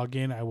info to log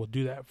in, I will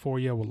do that for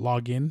you. I will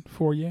log in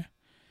for you,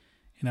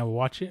 and I will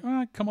watch it.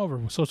 Come over.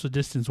 We'll social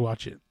distance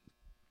watch it.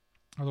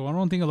 Although I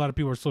don't think a lot of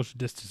people are social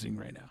distancing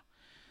right now.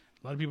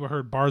 A lot of people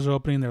heard bars are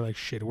opening. They're like,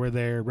 shit, we're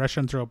there.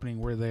 Restaurants are opening.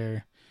 We're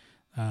there.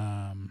 Do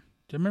you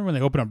remember when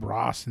they opened up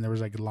Ross and there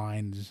was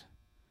lines,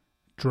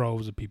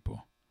 droves of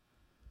people?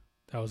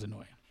 That was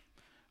annoying.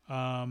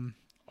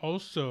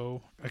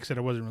 Also, like I said,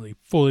 I wasn't really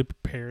fully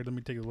prepared. Let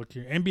me take a look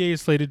here. NBA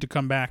is slated to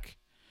come back.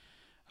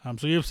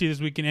 So UFC this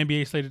weekend,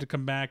 NBA is slated to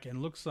come back, and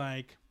it looks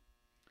like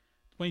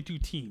 22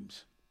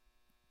 teams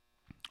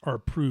are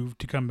approved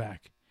to come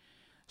back.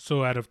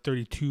 So out of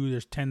 32,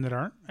 there's 10 that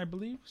aren't, I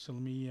believe. So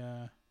let me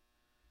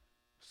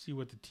see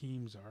what the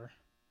teams are.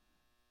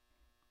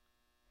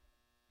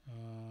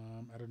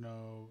 I don't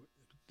know.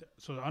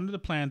 So under the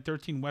plan,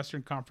 13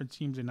 Western Conference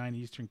teams and 9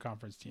 Eastern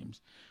Conference teams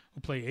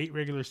will play 8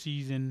 regular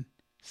season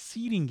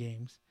seeding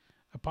games,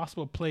 a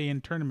possible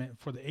play-in tournament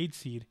for the 8th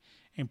seed,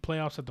 and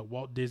playoffs at the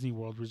Walt Disney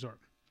World Resort.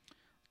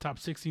 Top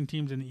 16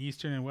 teams in the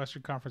Eastern and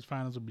Western Conference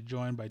Finals will be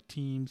joined by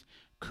teams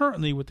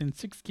currently within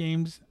 6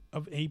 games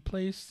of 8th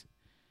place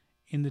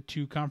in the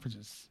 2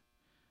 conferences: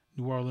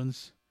 New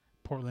Orleans,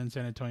 Portland,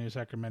 San Antonio,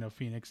 Sacramento,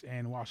 Phoenix,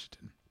 and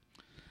Washington.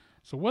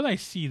 So what I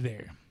see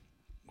there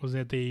was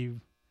that they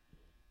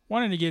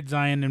wanted to get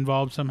Zion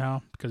involved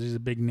somehow because he's a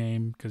big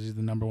name, because he's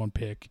the number 1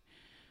 pick.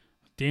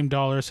 Dame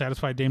Dollar,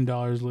 satisfied Dame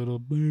Dollar's little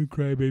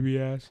crybaby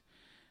ass.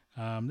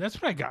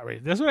 That's what I got.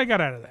 Right, that's what I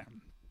got out of that.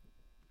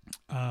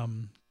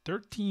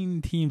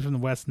 13 teams from the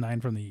West,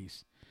 9 from the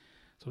East.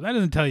 So that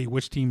doesn't tell you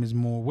which team is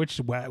more, which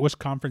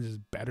conference is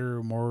better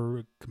or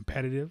more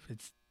competitive.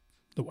 It's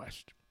the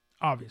West,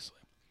 obviously.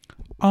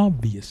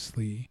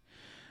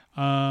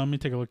 Let me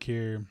take a look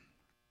here.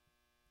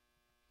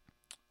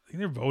 I think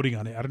they're voting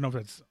on it. I don't know if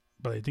that's,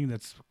 but I think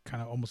that's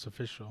kind of almost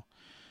official.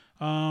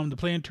 The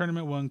play-in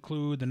tournament will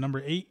include the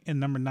number 8 and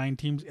number 9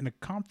 teams in a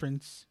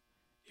conference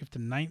if the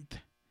 9th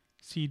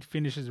seed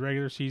finishes the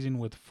regular season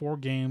with 4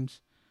 games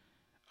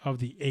of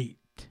the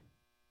 8th.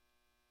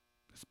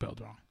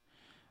 Spelled wrong.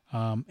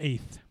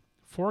 8th.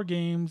 4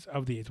 games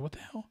of the 8th. What the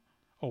hell?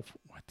 Oh,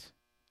 what?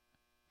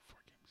 4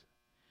 games.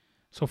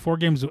 So 4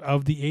 games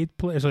of the 8th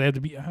play. So they have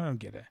to be, I don't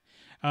get it.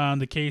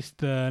 The case,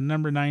 the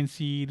number 9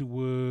 seed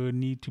would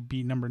need to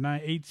beat number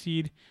 8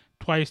 seed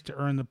twice to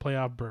earn the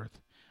playoff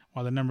berth,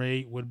 while the number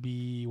 8 would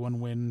be 1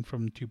 win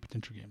from 2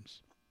 potential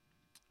games.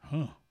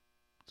 Huh.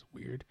 That's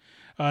weird.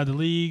 The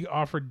league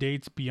offered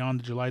dates beyond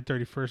the July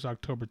 31st,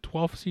 October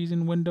 12th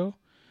season window.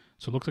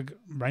 So it looks like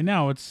right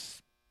now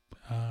it's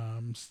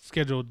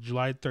scheduled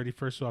July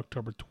 31st to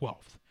October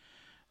 12th.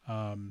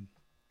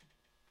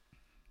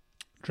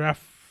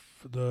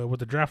 What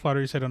the draft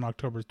lottery said on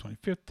October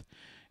 25th.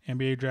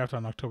 NBA draft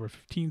on October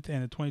 15th,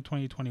 and the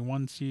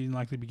 2020-21 season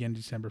likely begin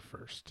December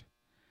 1st.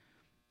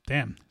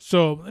 Damn.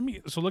 So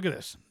look at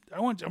this.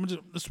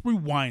 Let's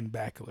rewind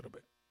back a little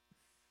bit.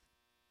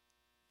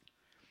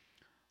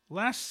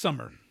 Last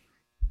summer,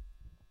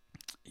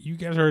 you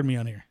guys heard me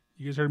on here.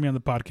 You guys heard me on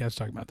the podcast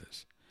talking about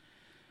this.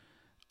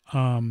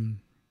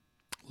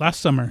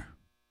 Last summer,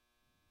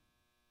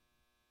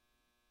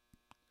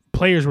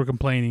 players were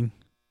complaining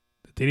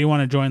that they didn't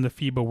want to join the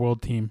FIBA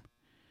World Team,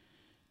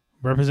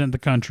 represent the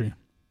country.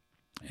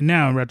 And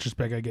now, in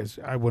retrospect, I guess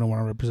I wouldn't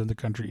want to represent the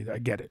country either. I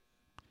get it.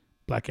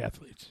 Black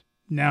athletes.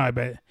 Now, I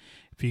bet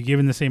if you're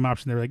given the same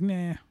option, they're like,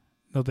 nah,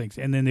 no thanks.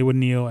 And then they would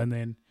kneel, and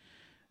then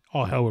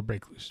all hell would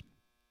break loose.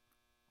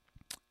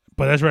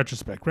 But that's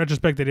retrospect.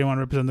 Retrospect, they didn't want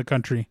to represent the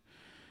country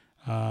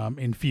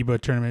in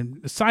FIBA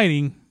tournament.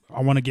 Deciding,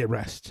 I want to get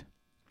rest.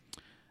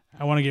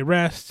 I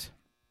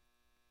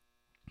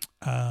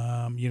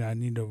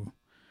need to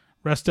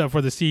rest up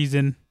for the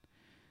season.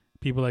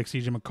 People like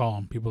CJ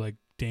McCollum, people like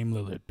Dame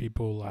Lillard,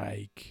 people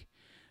like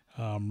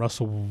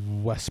Russell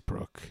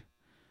Westbrook.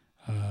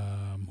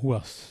 Who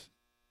else?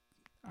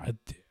 I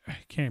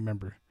can't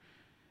remember.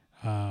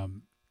 But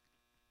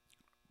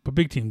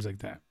big teams like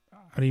that.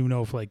 I don't even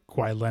know if like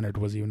Kawhi Leonard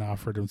was even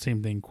offered. And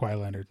same thing, Kawhi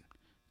Leonard,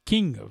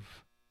 king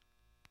of,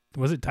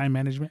 was it time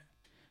management,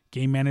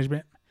 game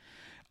management?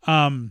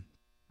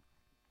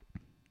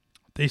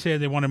 They said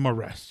they wanted more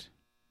rest.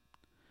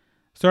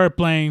 Started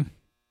playing.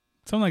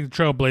 Something like the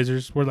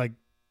Trailblazers were like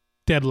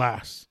dead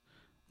last,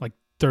 like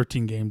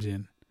 13 games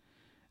in.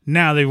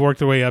 Now they've worked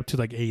their way up to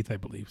like 8th, I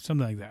believe.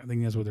 Something like that. I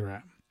think that's where they're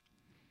at.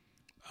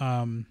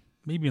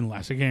 Maybe in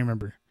last. I can't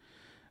remember.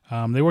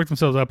 They worked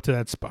themselves up to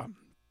that spot.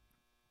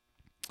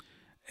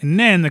 And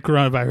then the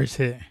coronavirus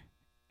hit.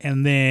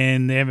 And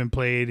then they haven't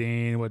played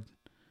in,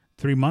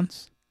 3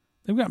 months?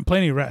 They've gotten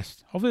plenty of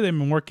rest. Hopefully they've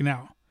been working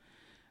out.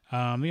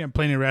 They got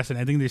plenty of rest, and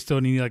I think they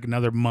still need like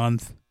another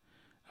month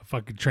of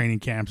fucking training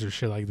camps or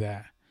shit like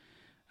that.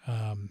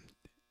 But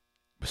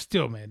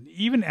still, man,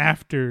 even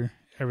after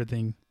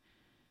everything,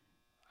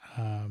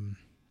 and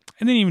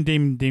then even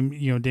Dame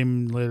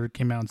Lillard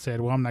came out and said,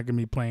 "Well, I'm not going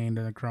to be playing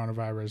during the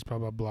coronavirus." Blah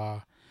blah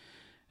blah,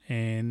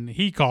 and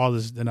he called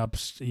this an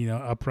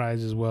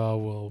uprise as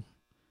well. Well,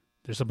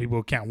 there's some people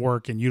who can't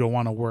work, and you don't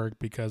want to work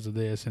because of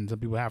this, and some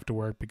people have to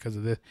work because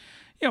of this.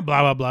 Blah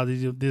blah blah.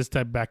 This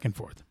type back and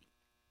forth.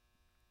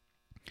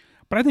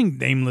 But I think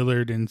Dame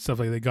Lillard and stuff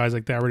like that, guys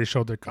like that, already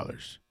showed their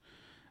colors,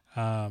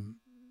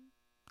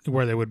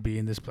 where they would be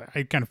in this play.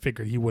 I kind of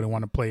figured he wouldn't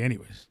want to play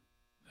anyways.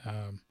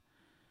 Guy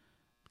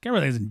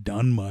really hasn't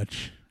done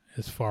much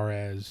as far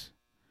as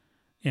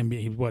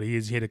NBA.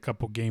 He's hit a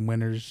couple game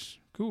winners.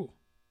 Cool.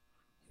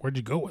 Where'd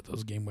you go with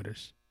those game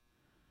winners?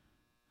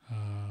 I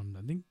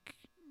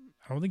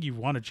don't think you've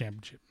won a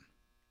championship.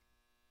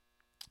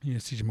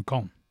 CJ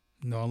McCollum,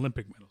 no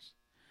Olympic medals.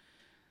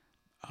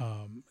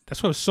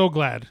 That's why I was so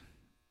glad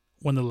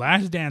when The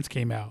Last Dance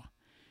came out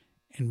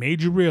and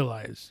made you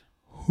realize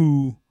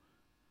who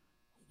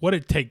what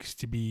it takes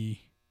to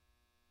be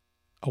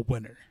a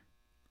winner.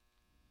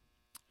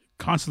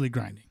 Constantly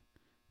grinding,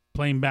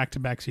 playing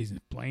back-to-back seasons,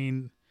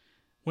 winning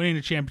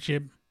a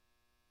championship,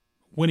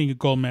 winning a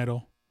gold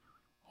medal,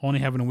 only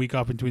having a week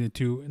off between the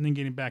two, and then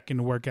getting back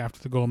into work after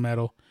the gold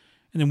medal,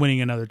 and then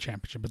winning another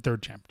championship, a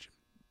third championship.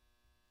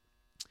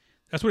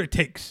 That's what it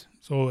takes.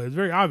 So it's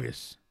very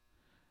obvious.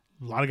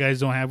 A lot of guys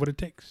don't have what it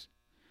takes.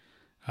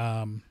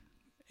 And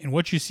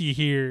what you see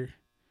here,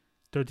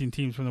 13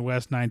 teams from the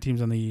West, 9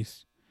 teams on the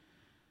East,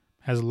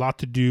 has a lot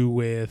to do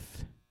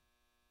with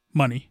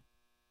money.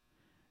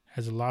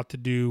 Has a lot to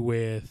do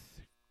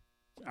with,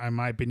 in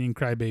my opinion,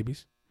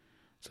 crybabies.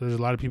 So there's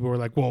a lot of people who are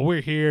like, well,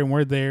 we're here and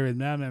we're there and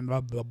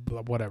blah, blah, blah,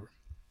 blah, whatever.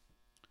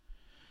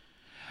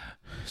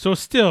 So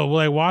still, will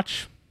I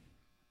watch?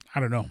 I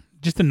don't know.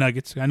 Just the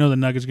Nuggets. I know the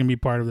Nuggets are going to be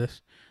part of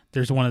this.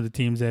 There's one of the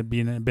teams that have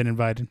been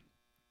invited.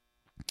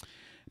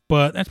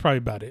 But that's probably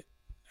about it.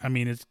 I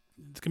mean, it's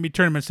going to be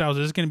tournament styles.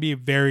 It's going to be a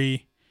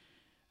very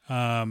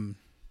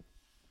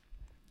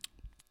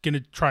going to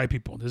try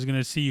people. This is going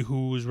to see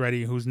who's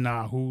ready, who's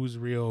not, who's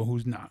real,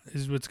 who's not. This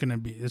is what's going to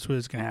be. This is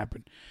what's going to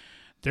happen.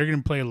 They're going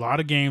to play a lot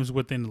of games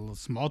within a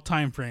small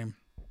time frame.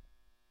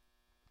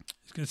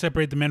 It's going to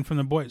separate the men from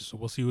the boys. So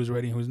we'll see who's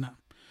ready and who's not.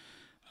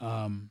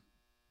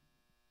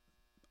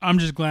 I'm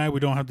just glad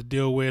we don't have to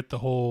deal with the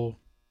whole.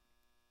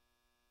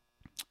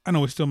 I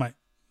know we still might.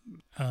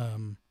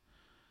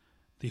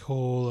 The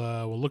whole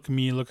well, look at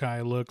me, look how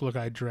I look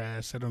how I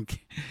dress. I don't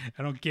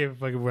care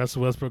if like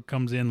Russell Westbrook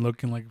comes in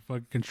looking like a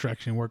fucking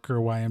construction worker,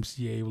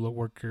 YMCA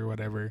worker,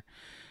 whatever.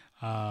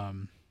 I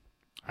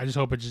just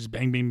hope it's just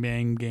bang, bang,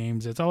 bang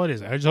games. That's all it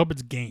is. I just hope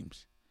it's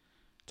games.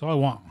 That's all I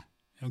want.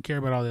 I don't care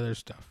about all the other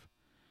stuff.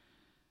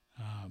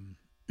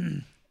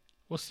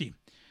 We'll see.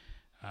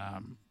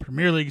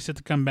 Premier League is set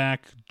to come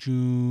back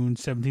June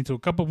 17th, so a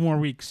couple more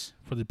weeks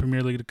for the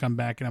Premier League to come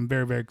back, and I'm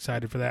very, very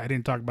excited for that. I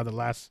didn't talk about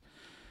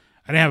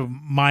I didn't have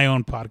my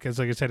own podcast.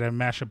 Like I said, I have a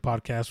mashup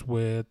podcast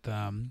with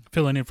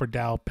filling in for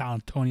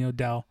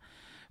Palantonio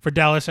for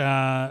Dallas,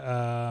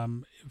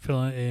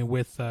 filling in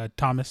with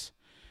Thomas,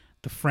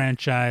 the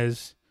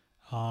franchise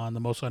on the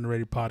Most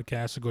Underrated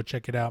podcast. So go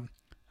check it out.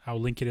 I'll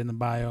link it in the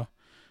bio.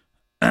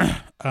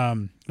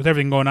 With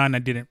everything going on, I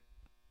didn't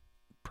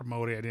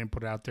promote it. I didn't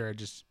put it out there. I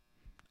just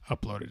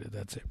uploaded it.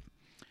 That's it.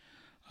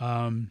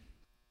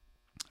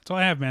 That's all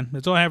I have, man.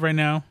 That's all I have right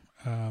now.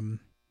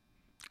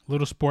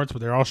 Little sports,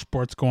 but they're all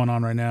sports going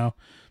on right now.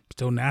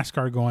 Still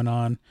NASCAR going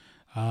on.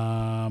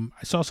 I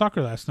saw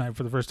soccer last night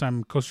for the first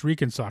time, Costa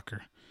Rican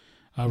soccer.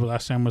 The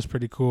last time was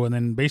pretty cool. And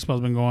then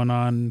baseball's been going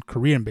on,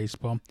 Korean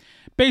baseball.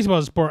 Baseball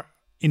is a sport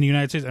in the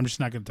United States I'm just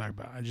not going to talk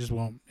about. I just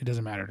won't. It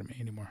doesn't matter to me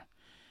anymore.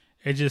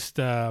 It just,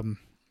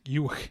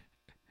 you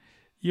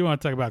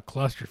want to talk about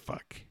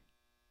clusterfuck.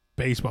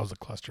 Baseball's a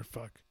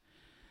clusterfuck.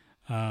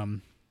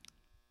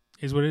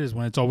 Is what it is.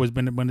 When it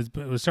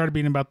started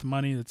being about the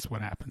money, that's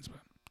what happens.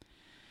 But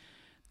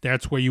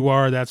that's where you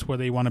are. That's where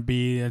they want to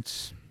be.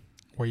 That's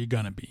where you're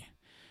going to be.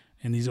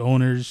 And these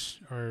owners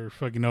are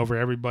fucking over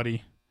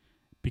everybody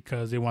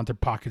because they want their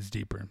pockets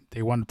deeper.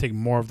 They want to take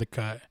more of the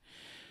cut.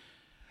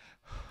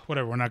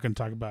 Whatever. We're not going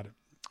to talk about it.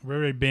 We've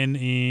already been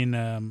in,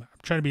 I'm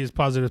trying to be as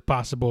positive as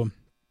possible.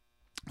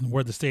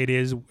 Where the state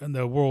is and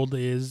the world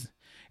is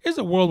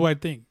a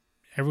worldwide thing.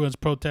 Everyone's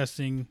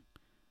protesting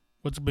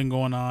what's been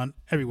going on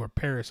everywhere.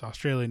 Paris,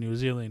 Australia, New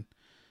Zealand,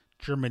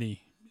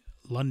 Germany,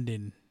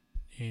 London,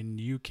 in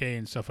UK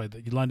and stuff like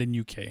that. London,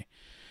 UK.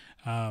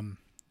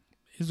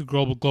 It's a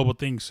global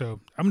thing. So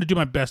I'm going to do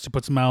my best to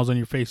put smiles on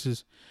your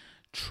faces.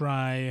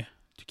 Try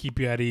to keep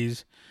you at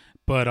ease.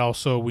 But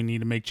also we need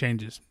to make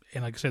changes.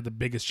 And like I said, the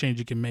biggest change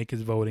you can make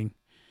is voting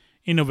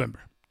in November.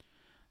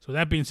 So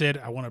that being said,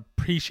 I want to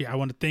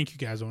thank you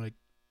guys. I want to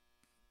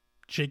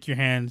shake your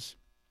hands,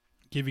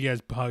 give you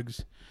guys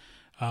hugs.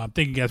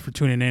 Thank you guys for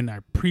tuning in. I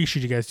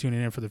appreciate you guys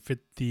tuning in for the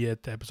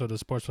 50th episode of the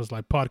Sports Plus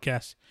Live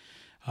podcast.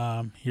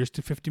 Here's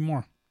to 50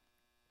 more.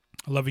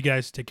 I love you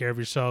guys. Take care of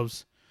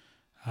yourselves.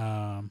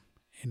 And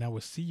I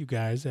will see you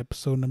guys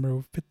episode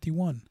number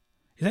 51.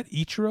 Is that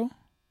Ichiro?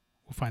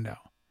 We'll find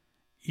out.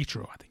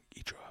 Ichiro, I think.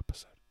 Ichiro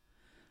episode.